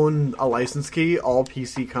you own a license key. All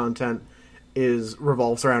PC content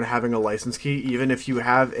revolves around having a license key. Even if you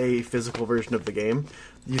have a physical version of the game,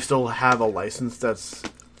 you still have a license that's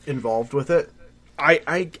involved with it.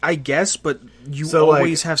 I guess, but you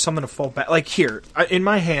always have something to fall back. Like, here, in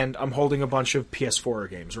my hand, I'm holding a bunch of PS4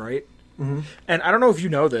 games, right? Mm-hmm. And I don't know if you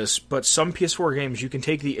know this, but some PS4 games, you can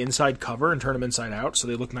take the inside cover and turn them inside out so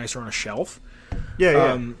they look nicer on a shelf.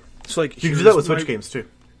 Yeah. So, like, you can do that with Switch games, too.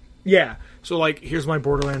 Yeah. So, like, here's my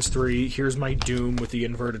Borderlands 3. Here's my Doom with the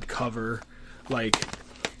inverted cover. Like,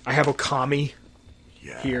 I have Okami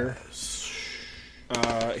here.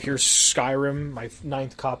 Here's Skyrim, my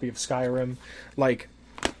 9th copy of Skyrim. Like,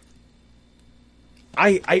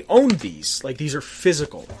 I own these. Like, these are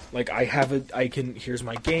physical. Like, here's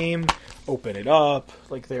my game, open it up.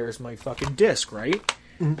 Like, there's my fucking disc, right?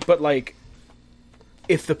 Mm-hmm. But, like,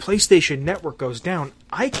 if the PlayStation Network goes down,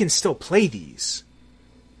 I can still play these.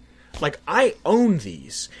 Like, I own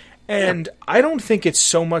these. And I don't think it's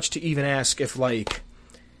so much to even ask if, like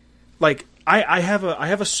I have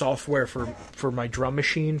a software for my drum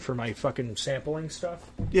machine, for my fucking sampling stuff.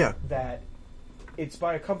 Yeah. That it's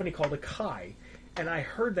by a company called Akai, and I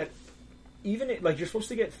heard that even you're supposed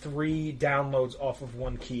to get 3 downloads off of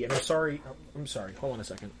one key. And I'm sorry. Hold on a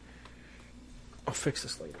second. I'll fix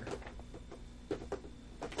this later.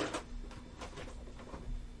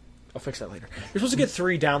 I'll fix that later. You're supposed to get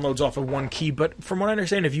 3 downloads off of one key, but from what I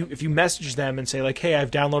understand, if you message them and say, like, hey,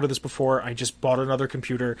 I've downloaded this before, I just bought another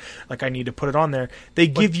computer, like, I need to put it on there, they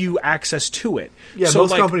give you access to it. Yeah, so,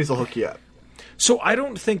 most companies will hook you up. So I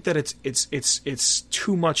don't think that it's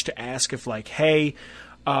too much to ask if, like, hey,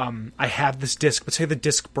 I have this disc, but say the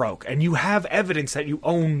disc broke, and you have evidence that you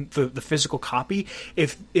own the physical copy.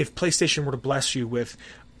 If PlayStation were to bless you with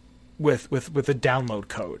a download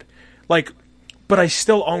code, like. But I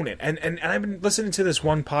still own it. And I've been listening to this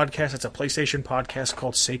one podcast. It's a PlayStation podcast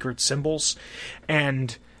called Sacred Symbols.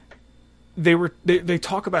 And they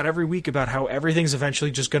talk about every week about how everything's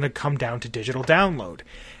eventually just going to come down to digital download.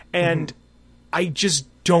 And I just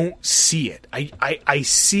don't see it. I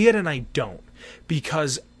see it and I don't.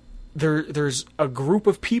 Because there's a group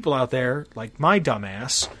of people out there, like my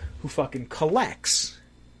dumbass, who fucking collects.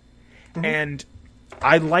 Mm-hmm. And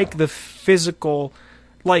I like the physical,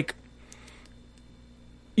 like...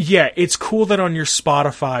 Yeah, it's cool that on your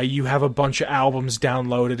Spotify you have a bunch of albums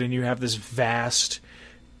downloaded and you have this vast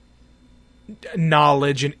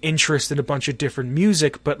knowledge and interest in a bunch of different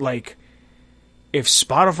music, but, like, if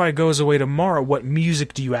Spotify goes away tomorrow, what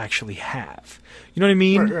music do you actually have? You know what I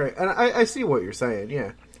mean? Right. And I see what you're saying,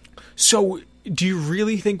 yeah. So do you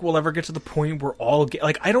really think we'll ever get to the point where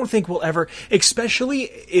like, I don't think we'll ever, especially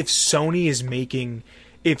if Sony is making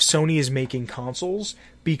consoles,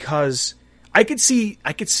 because I could see,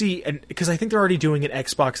 and because I think they're already doing an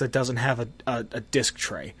Xbox that doesn't have a disc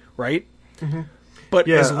tray, right? Mm-hmm. But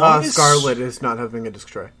yeah, as long as Scarlet is not having a disc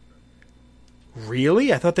tray.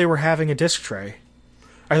 Really? I thought they were having a disc tray.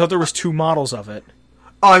 I thought there was 2 models of it.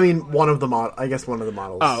 Oh, I mean, one of the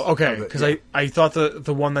models. Oh, okay. Because yeah. I thought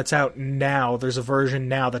the one that's out now, there's a version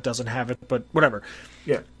now that doesn't have it, but whatever.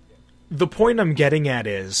 Yeah. The point I'm getting at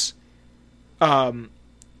is,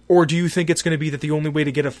 or do you think it's going to be that the only way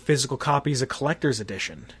to get a physical copy is a collector's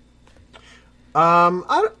edition?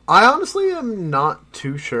 I honestly am not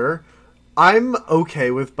too sure. I'm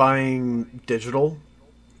okay with buying digital.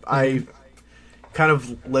 I kind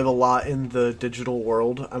of live a lot in the digital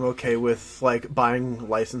world. I'm okay with, like, buying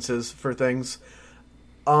licenses for things.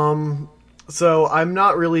 So I'm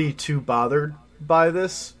not really too bothered by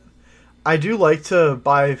this. I do like to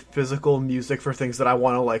buy physical music for things that I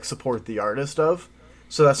want to, like, support the artist of.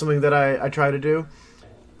 So that's something that I try to do.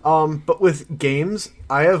 But with games,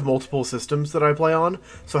 I have multiple systems that I play on.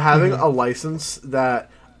 So having a license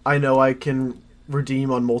that I know I can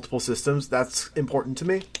redeem on multiple systems, that's important to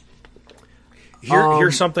me.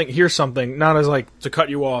 Here's something, not as, like, to cut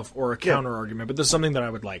you off or a counter argument, but this is something that I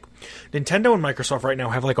would like. Nintendo and Microsoft right now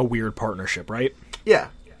have, like, a weird partnership, right? Yeah.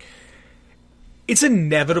 It's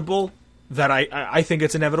inevitable that I think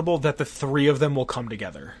it's inevitable that the 3 of them will come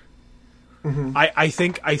together. Mm-hmm. I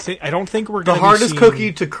don't think we're going to the hardest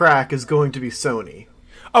cookie to crack is going to be Sony.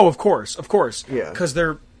 Oh, of course. Yeah. Because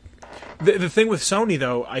they're the thing with Sony,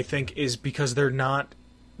 though, I think, is because they're not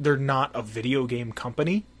a video game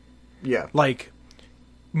company. Yeah. Like,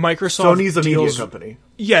 Microsoft Sony's a media company.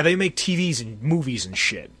 Yeah, they make TVs and movies and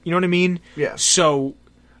shit. You know what I mean? Yeah. So,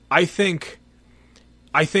 I don't think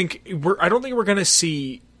we're gonna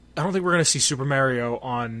see Super Mario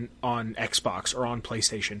on Xbox or on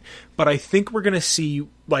PlayStation, but I think we're gonna see,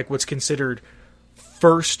 like, what's considered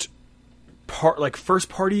first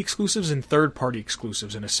party exclusives and third party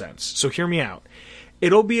exclusives in a sense. So hear me out.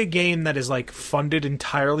 It'll be a game that is, like, funded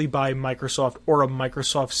entirely by Microsoft or a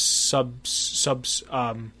Microsoft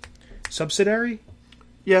subsidiary.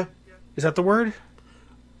 Yeah, is that the word?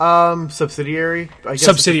 Subsidiary. I guess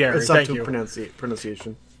subsidiary. It's up to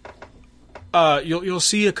pronunciation. You'll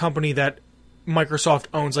see a company that Microsoft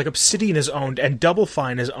owns, like Obsidian is owned and Double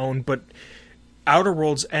Fine is owned, but Outer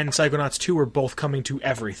Worlds and Psychonauts 2 are both coming to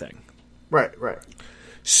everything. Right.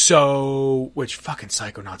 So, which fucking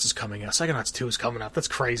Psychonauts is coming out. Psychonauts 2 is coming out. That's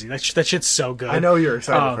crazy. That shit's so good. I know you're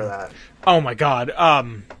excited for that. Oh my god.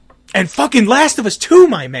 And fucking Last of Us 2,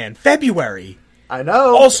 my man. February. I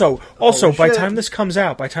know. Also, by the time this comes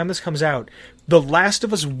out, The Last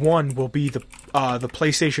of Us 1 will be the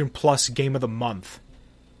PlayStation Plus Game of the Month.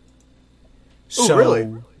 So,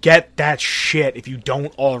 really? Get that shit if you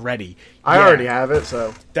don't already. I already have it,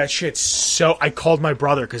 so. That shit's so... I called my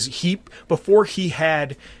brother, because before he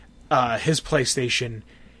had his PlayStation,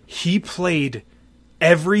 he played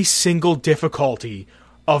every single difficulty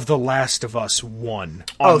of The Last of Us 1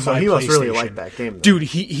 on so he must really like that game, then. Dude,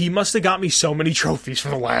 he must have got me so many trophies for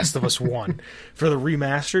The Last of Us 1. For the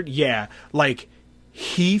remastered, yeah. Like,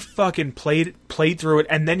 he fucking played through it,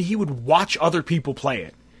 and then he would watch other people play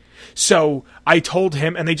it. So I told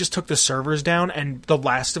him, and they just took the servers down, and The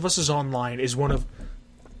Last of Us is online is one of...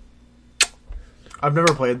 I've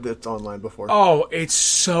never played this online before. Oh, it's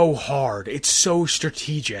so hard. It's so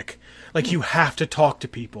strategic. Like, you have to talk to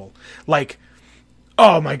people. Like,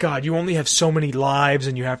 oh my god, you only have so many lives,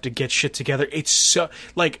 and you have to get shit together. It's so...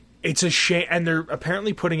 Like, it's a shame, and they're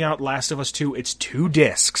apparently putting out Last of Us 2. It's 2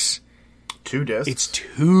 discs. 2 discs? It's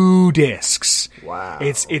 2 discs. Wow.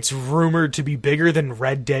 It's rumored to be bigger than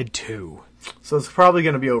Red Dead 2. So it's probably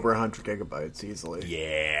going to be over 100 gigabytes easily.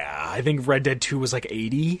 Yeah, I think Red Dead 2 was like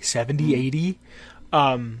 70, 80.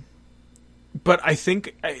 But I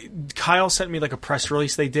think Kyle sent me like a press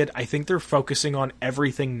release they did. I think they're focusing on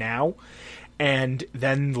everything now, and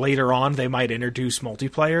then later on they might introduce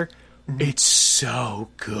multiplayer. Mm-hmm. It's so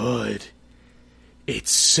good.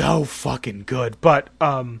 It's so fucking good. But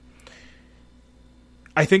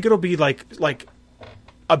I think it'll be like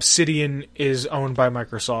Obsidian is owned by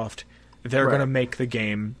Microsoft. They're going to make the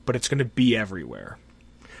game, but it's going to be everywhere.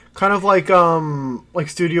 Kind of like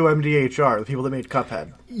Studio MDHR, the people that made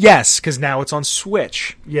Cuphead. Yes, because now it's on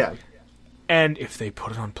Switch. Yeah. And if they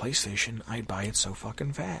put it on PlayStation, I'd buy it so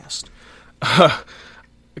fucking fast.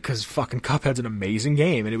 Because fucking Cuphead's an amazing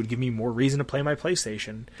game, and it would give me more reason to play my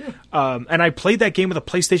PlayStation. Yeah. And I played that game with a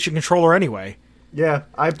PlayStation controller anyway. Yeah,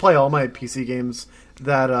 I play all my PC games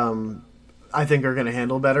that I think are going to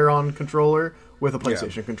handle better on controller with a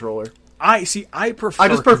PlayStation controller. I prefer. I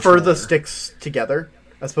just prefer the controller. sticks together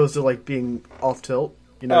as opposed to like being off tilt.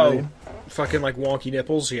 You know what I mean? Fucking like wonky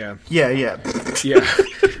nipples. Yeah, Yeah. yeah.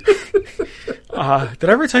 Did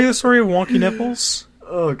I ever tell you the story of wonky nipples?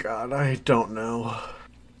 Oh god, I don't know.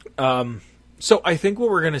 So I think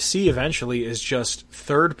what we're going to see eventually is just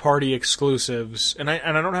third-party exclusives, and I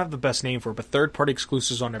don't have the best name for it, but third-party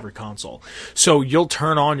exclusives on every console. So you'll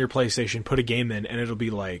turn on your PlayStation, put a game in, and it'll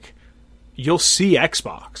be like, you'll see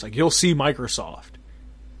Xbox, like you'll see Microsoft.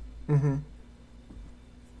 Mm-hmm.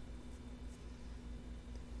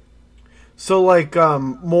 So like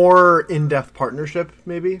more in-depth partnership,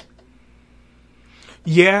 maybe.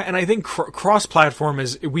 Yeah, and I think cross-platform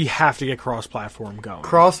we have to get cross-platform going.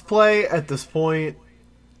 Crossplay at this point,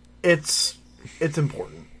 it's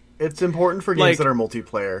important. It's important for games Like- that are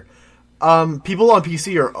multiplayer. People on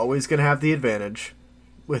PC are always going to have the advantage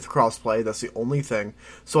with crossplay. That's the only thing.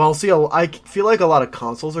 So I feel like a lot of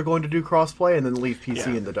consoles are going to do crossplay and then leave PC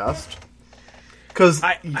Yeah. in the dust. Because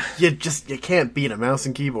you can't beat a mouse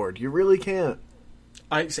and keyboard. You really can't.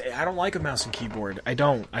 I don't like a mouse and keyboard. I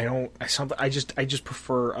just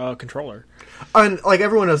prefer a controller. And like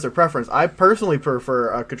everyone has their preference. I personally prefer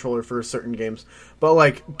a controller for certain games, but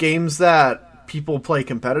like games that people play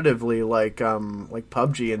competitively, like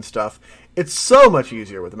PUBG and stuff, it's so much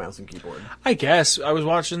easier with a mouse and keyboard. I guess I was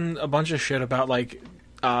watching a bunch of shit about like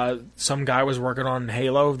some guy was working on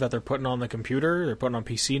Halo that they're putting on the computer. They're putting on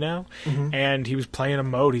PC now, and he was playing a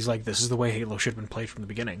mode. He's like, "This is the way Halo should have been played from the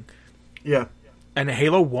beginning." Yeah, And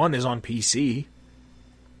Halo 1 is on PC.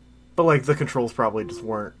 but like the controls probably just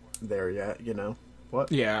weren't there yet. You know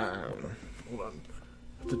what? Yeah. Hold on,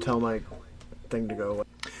 I have to tell my thing to go away.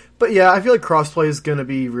 But yeah, I feel like crossplay is going to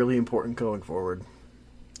be really important going forward.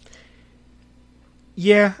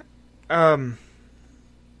 Yeah. I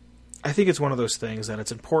think it's one of those things that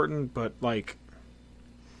it's important, but like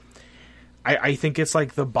I think it's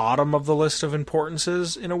like the bottom of the list of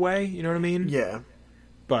importances in a way, you know what I mean? Yeah,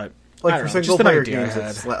 But like I for don't know, just single an player idea I games, had.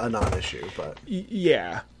 it's a non-issue. But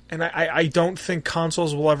Yeah. And I don't think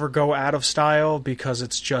consoles will ever go out of style because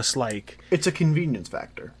it's just like, it's a convenience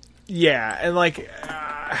factor. yeah, and like,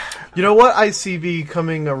 You know what I see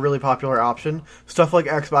becoming a really popular option? Stuff like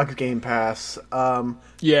Xbox Game Pass,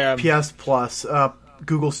 yeah, PS Plus,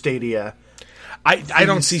 Google Stadia. I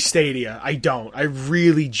don't see Stadia. I don't. I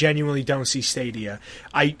really genuinely don't see Stadia.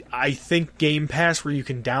 I think Game Pass, where you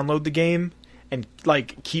can download the game and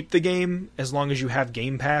like keep the game as long as you have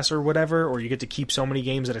Game Pass or whatever, or you get to keep so many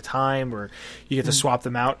games at a time, or you get to swap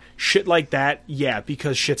them out. Shit like that, yeah,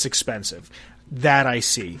 because shit's expensive. That I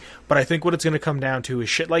see. But I think what it's going to come down to is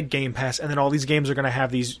shit like Game Pass, and then all these games are going to have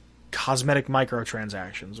these cosmetic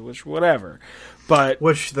microtransactions, which whatever. But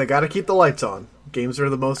Which they got to keep the lights on. Games are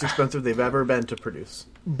the most expensive they've ever been to produce.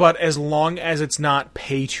 But as long as it's not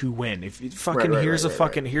pay to win, if it fucking Right, here's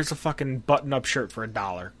right, a here's a fucking button up shirt for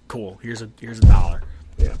 $1, cool. Here's a $1.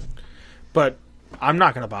 Yeah. But I'm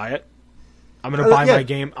not gonna buy it. I'm gonna Oh, buy yeah. my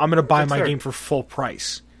game. I'm gonna buy That's my fair. game for full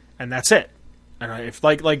price, and that's it. And if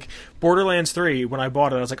like Borderlands 3, when I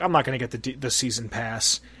bought it, I was like, I'm not gonna get the season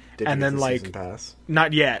pass, Did and you then get the like season pass?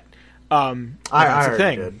 not yet. But I that's the already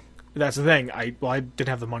thing. did. That's the thing. I didn't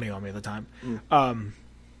have the money on me at the time.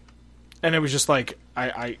 And it was just like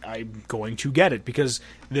I'm going to get it because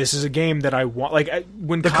this is a game that I want. Like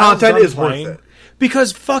when The Kyle's content done is worth playing, it.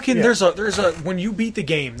 because fucking Yeah. there's a when you beat the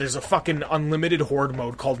game, there's a fucking unlimited horde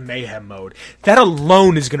mode called Mayhem mode. That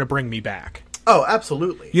alone is going to bring me back. Oh,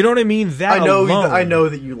 absolutely. You know what I mean? That I know. alone, I know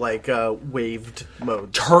that you like waved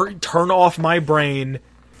mode. Turn off my brain,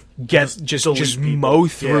 just delete people. mow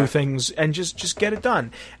through Yeah. things and just get it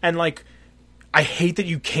done. And like, I hate that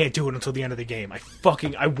you can't do it until the end of the game. I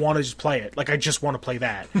want to just play it. Like, I just want to play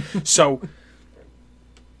that. So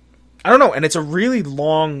I don't know. And it's a really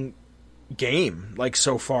long game. Like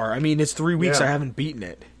so far, I mean, it's 3 weeks. Yeah. I haven't beaten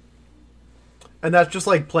it. And that's just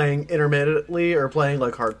like playing intermittently or playing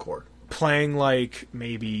like hardcore. Playing like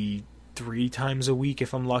maybe 3 times a week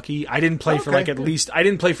if I'm lucky. I didn't play for Okay, like at yeah. least. I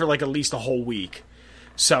didn't play for like at least a whole week.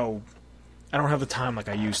 So I don't have the time like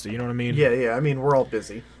I used to. You know what I mean? Yeah. I mean, we're all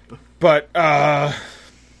busy. But yeah,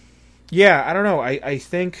 I don't know. I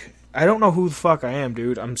think I don't know who the fuck I am,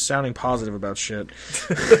 dude. I'm sounding positive about shit.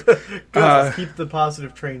 Good, let's keep the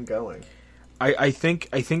positive train going. I think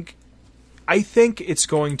it's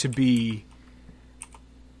going to be.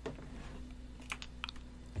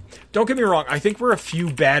 Don't get me wrong. I think we're a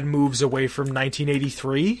few bad moves away from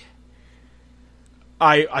 1983.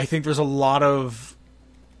 I think there's a lot of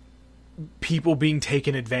people being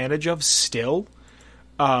taken advantage of still.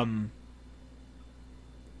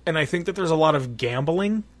 And I think that there's a lot of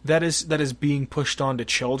gambling that is being pushed onto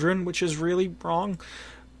children, which is really wrong.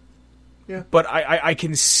 Yeah. But I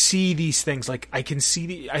can see these things. Like, I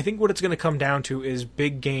think what it's going to come down to is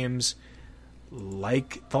big games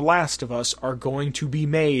like The Last of Us are going to be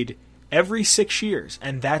made every 6 years.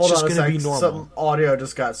 And that's just going to be normal. Some audio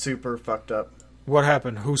just got super fucked up. What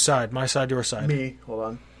happened? Whose side? My side, your side? Me. Hold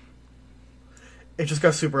on. It just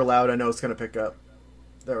got super loud. I know it's going to pick up.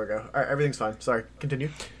 There we go. All right, everything's fine. Sorry. Continue.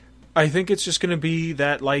 I think it's just going to be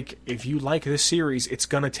that, like, if you like this series, it's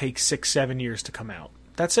going to take 6-7 years to come out.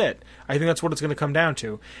 That's it. I think that's what it's going to come down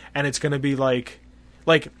to. And it's going to be like,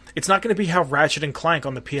 it's not going to be how Ratchet and Clank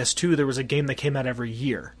on the PS2, there was a game that came out every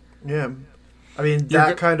year. Yeah. I mean,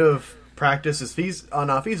 that kind of practice is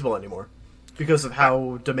not feasible anymore because of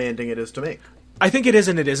how demanding it is to make. I think it is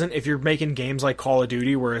and it isn't. If you're making games like Call of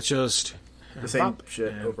Duty where it's just the same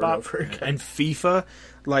shit over and over again. And FIFA,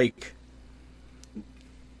 like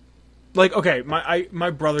okay, my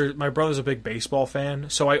brother's a big baseball fan,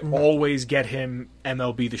 so I always get him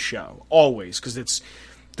MLB The Show, always, because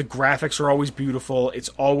the graphics are always beautiful. It's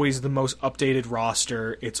always the most updated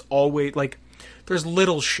roster. It's always like there's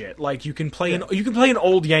little shit like you can play an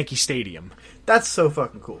old Yankee Stadium. That's so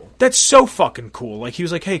fucking cool. That's so fucking cool. Like, he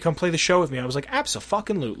was like, hey, come play the show with me. I was like,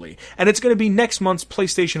 abso-fucking-lutely. And it's going to be next month's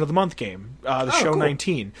PlayStation of the Month game, show cool.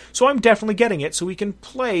 19. So I'm definitely getting it so we can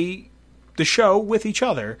play the show with each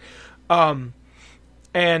other. And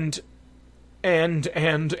what do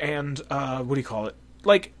you call it?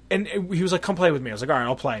 Like, and he was like, come play with me. I was like, all right,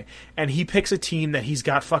 I'll play. And he picks a team that he's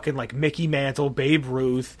got fucking, like, Mickey Mantle, Babe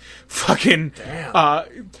Ruth, fucking...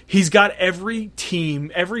 he's got every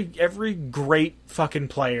team, every great fucking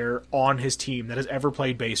player on his team that has ever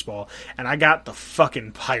played baseball. And I got the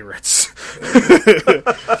fucking Pirates.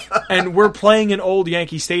 And we're playing in old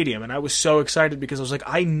Yankee Stadium. And I was so excited because I was like,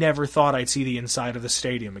 I never thought I'd see the inside of the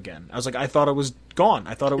stadium again. I was like, I thought it was gone.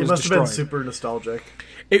 I thought it was destroyed. It must have been super nostalgic.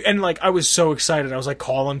 And, like, I was so excited. I was, like,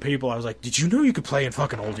 calling people. I was like, did you know you could play in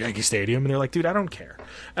fucking old Yankee Stadium? And they're like, dude, I don't care.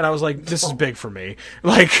 And I was like, this is big for me.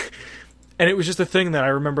 Like, and it was just a thing that I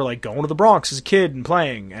remember, like, going to the Bronx as a kid and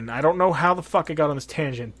playing. And I don't know how the fuck I got on this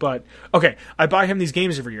tangent. But, okay, I buy him these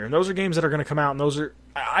games every year. And those are games that are going to come out. And those are...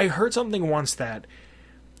 I heard something once that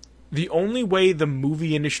the only way the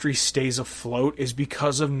movie industry stays afloat is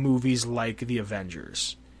because of movies like The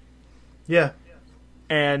Avengers. Yeah.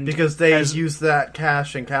 And because they use that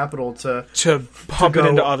cash and capital to pump it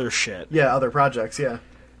into other shit. Yeah, other projects, yeah.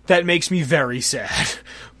 That makes me very sad.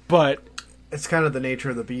 But it's kind of the nature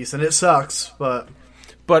of the beast, and it sucks, but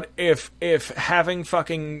if having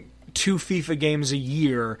fucking 2 FIFA games a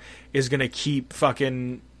year is going to keep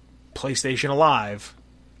fucking PlayStation alive,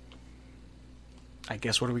 I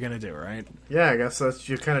guess what are we going to do, right? Yeah, I guess that's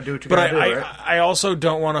you kind of do what you got to do, right? I also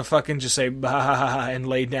don't want to fucking just say bah and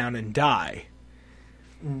lay down and die.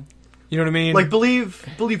 You know what I mean? Like, believe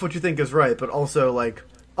what you think is right, but also, like,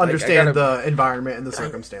 understand the environment and the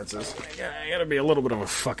circumstances. I gotta be a little bit of a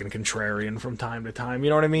fucking contrarian from time to time.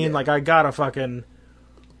 You know what I mean? Yeah. Like, I gotta fucking...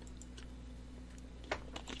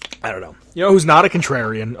 I don't know. You know who's not a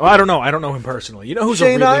contrarian? Oh, I don't know. I don't know him personally. You know who's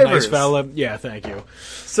Shane a really Ivers. Nice fella? Yeah, thank you.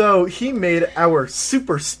 So, he made our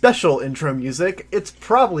super special intro music. It's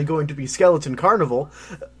probably going to be Skeleton Carnival.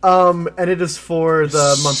 And it is for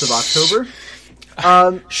the month of October.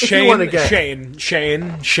 Shane,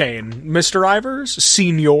 Mr. Ivers,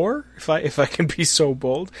 Senior, if I can be so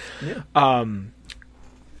bold. Yeah.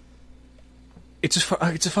 It's a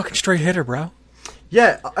fucking straight hitter, bro.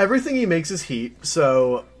 Yeah, everything he makes is heat.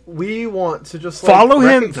 So we want to just follow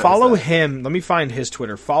him. Follow him. Let me find his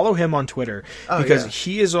Twitter. Follow him on Twitter because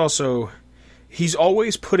he is also. He's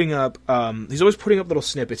always putting up. Little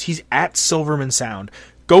snippets. He's at Silverman Sound.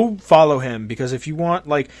 Go follow him, because if you want,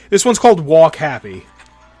 like, this one's called Walk Happy.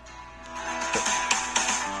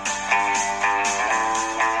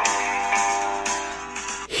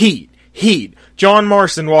 Heat. John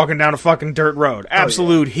Marston walking down a fucking dirt road.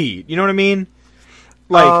 Absolute heat. You know what I mean?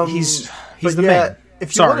 Like, he's the man.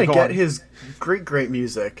 If you want to get his great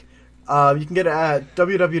music, you can get it at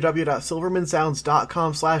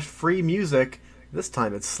www.silvermansounds.com/free music. This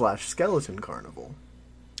time it's /Skeleton Carnival.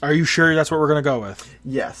 Are you sure that's what we're going to go with?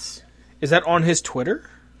 Yes. Is that on his Twitter?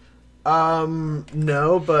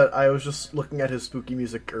 No, but I was just looking at his spooky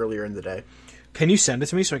music earlier in the day. Can you send it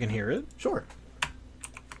to me so I can hear it? Sure.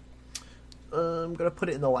 I'm going to put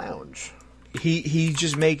it in the lounge. He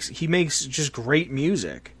makes just great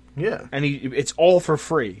music. Yeah. And it's all for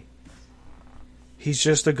free. He's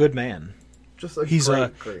just a good man. He's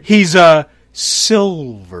a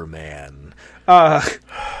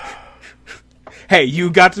Hey,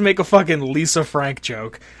 you got to make a fucking Lisa Frank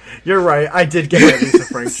joke. You're right. I did get that Lisa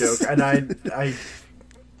Frank joke, and I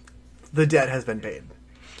the debt has been paid.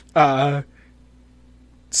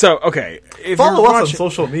 So, okay. If Follow you're us on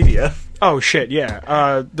social media. Oh shit,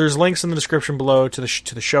 yeah. There's links in the description below to the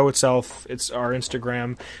show itself. It's our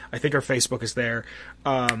Instagram. I think our Facebook is there.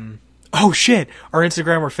 Oh shit, our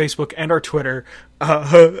Instagram, our Facebook, and our Twitter.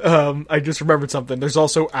 I just remembered something. There's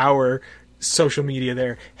also our social media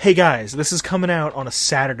there. Hey guys, this is coming out on a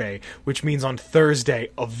Saturday, which means on Thursday,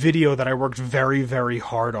 a video that I worked very, very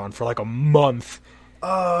hard on for like a month.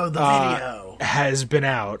 Oh, the video has been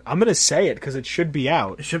out. I'm gonna say it because it should be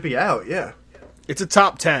out. It should be out, yeah. It's a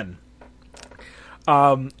top 10.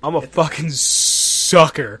 I'm a fucking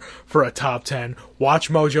sucker for a top 10. Watch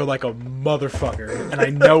Mojo like a motherfucker, and I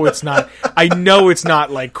know it's not. I know it's not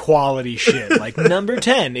like quality shit, like number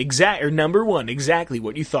 10 exact or number 1 exactly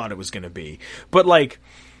what you thought it was gonna be. But like,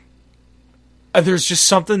 there's just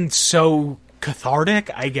something so cathartic,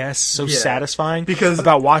 I guess, so satisfying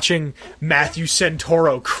about watching Matthew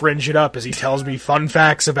Santoro cringe it up as he tells me fun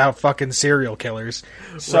facts about fucking serial killers.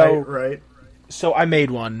 So, right. So I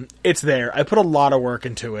made one. It's there. I put a lot of work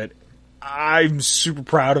into it. I'm super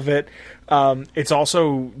proud of it. It's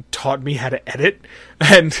also taught me how to edit.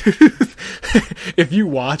 And if you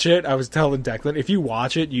watch it, I was telling Declan, if you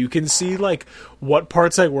watch it, you can see like what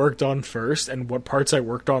parts I worked on first and what parts I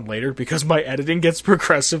worked on later, because my editing gets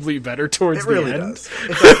progressively better towards the end.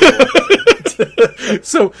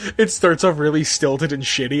 So it starts off really stilted and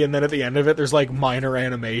shitty, and then at the end of it there's like minor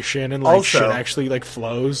animation and like also, shit actually like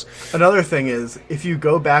flows. Another thing is, if you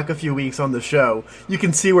go back a few weeks on the show, you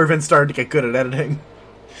can see where Vince started to get good at editing.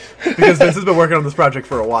 Because Vince has been working on this project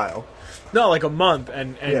for a while. No, like a month,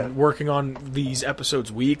 and working on these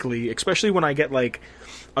episodes weekly, especially when I get like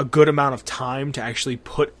a good amount of time to actually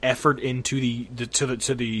put effort into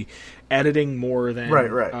the editing more than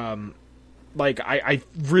right. Like I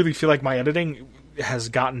really feel like my editing has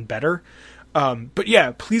gotten better. But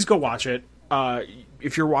yeah, please go watch it.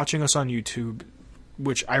 If you're watching us on YouTube,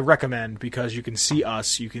 which I recommend because you can see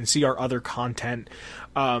us, you can see our other content.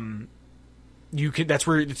 That's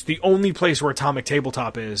where it's the only place where Atomic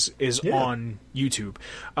Tabletop is on YouTube.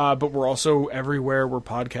 But we're also everywhere where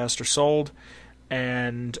podcasts are sold.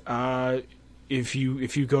 And if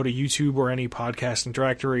you go to YouTube or any podcasting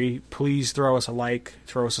directory, please throw us a like,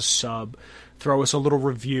 throw us a sub, throw us a little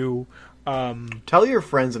review. Tell your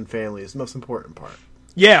friends and family is the most important part.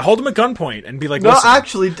 Yeah, hold them at gunpoint and be like, no, listen.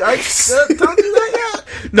 Actually, don't do that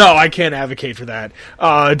yet. No, I can't advocate for that.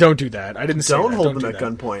 Don't do that. I didn't say that. Don't hold them at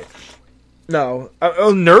gunpoint. No.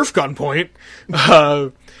 Nerf gunpoint.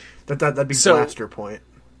 That'd be blaster point.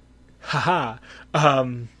 Haha.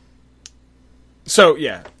 So,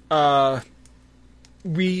 yeah.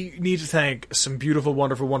 We need to thank some beautiful,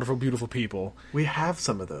 wonderful, wonderful, beautiful people. We have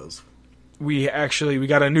some of those. We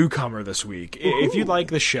got a newcomer this week. Ooh. If you like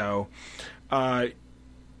the show, and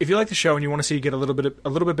you want to see it get a little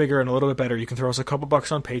bit bigger and a little bit better, you can throw us a couple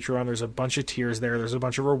bucks on Patreon. There's a bunch of tiers there. There's a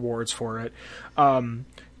bunch of rewards for it.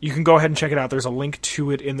 You can go ahead and check it out. There's a link to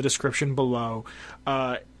it in the description below.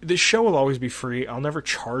 This show will always be free. I'll never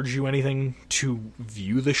charge you anything to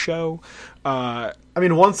view the show. I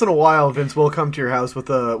mean, once in a while, Vince will come to your house with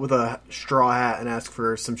a straw hat and ask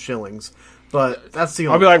for some shillings. But that's the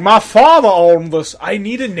only... I'll be like, my father owned this. I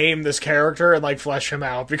need to name this character and like flesh him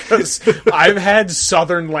out because I've had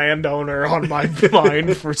Southern landowner on my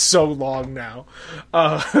mind for so long now.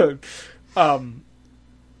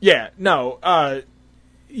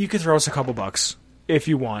 You could throw us a couple bucks if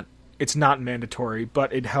you want. It's not mandatory,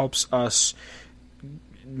 but it helps us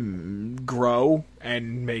grow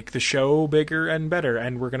and make the show bigger and better.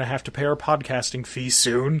 And we're going to have to pay our podcasting fee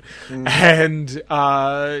soon. Mm-hmm.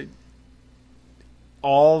 And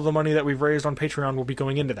all the money that we've raised on Patreon will be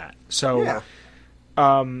going into that. So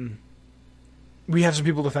we have some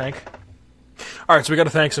people to thank. All right, so we got to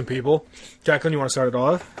thank some people. Jacqueline, you want to start it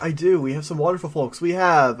off? I do. We have some wonderful folks. We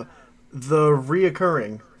have the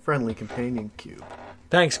reoccurring friendly companion Cube.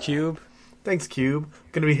 Thanks, Cube. Thanks, Cube.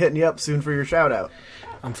 Going to be hitting you up soon for your shout out.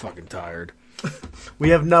 I'm fucking tired. We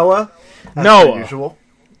have Noah. Noah. Usual.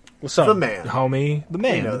 What's up? The man. Homie. The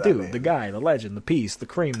man. The dude. Man. The guy. The legend. The piece. The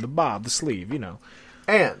cream. The bob. The sleeve. You know.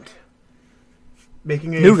 And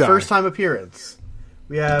making a first-time appearance,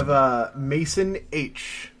 we have Mason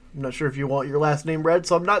H. I'm not sure if you want your last name read,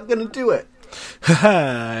 so I'm not going to do it.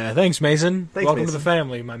 Thanks, Mason. Welcome to the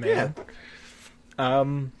family, my man.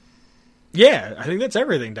 Yeah, I think that's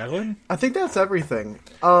everything, Declan. I think that's everything.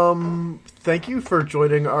 Thank you for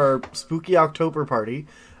joining our spooky October party.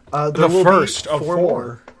 The first of 4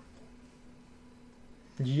 more.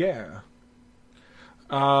 Yeah.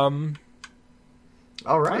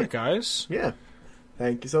 All All right. right, guys. Yeah.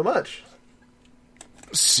 Thank you so much.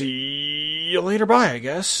 See you later. Bye, I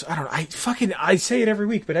guess. I don't know. I say it every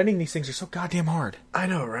week, but editing these things are so goddamn hard. I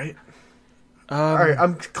know, right? All right,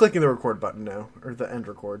 I'm clicking the record button now, or the end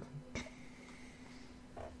record.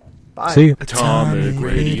 Bye. See you. Atomic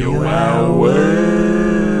Radio Hour.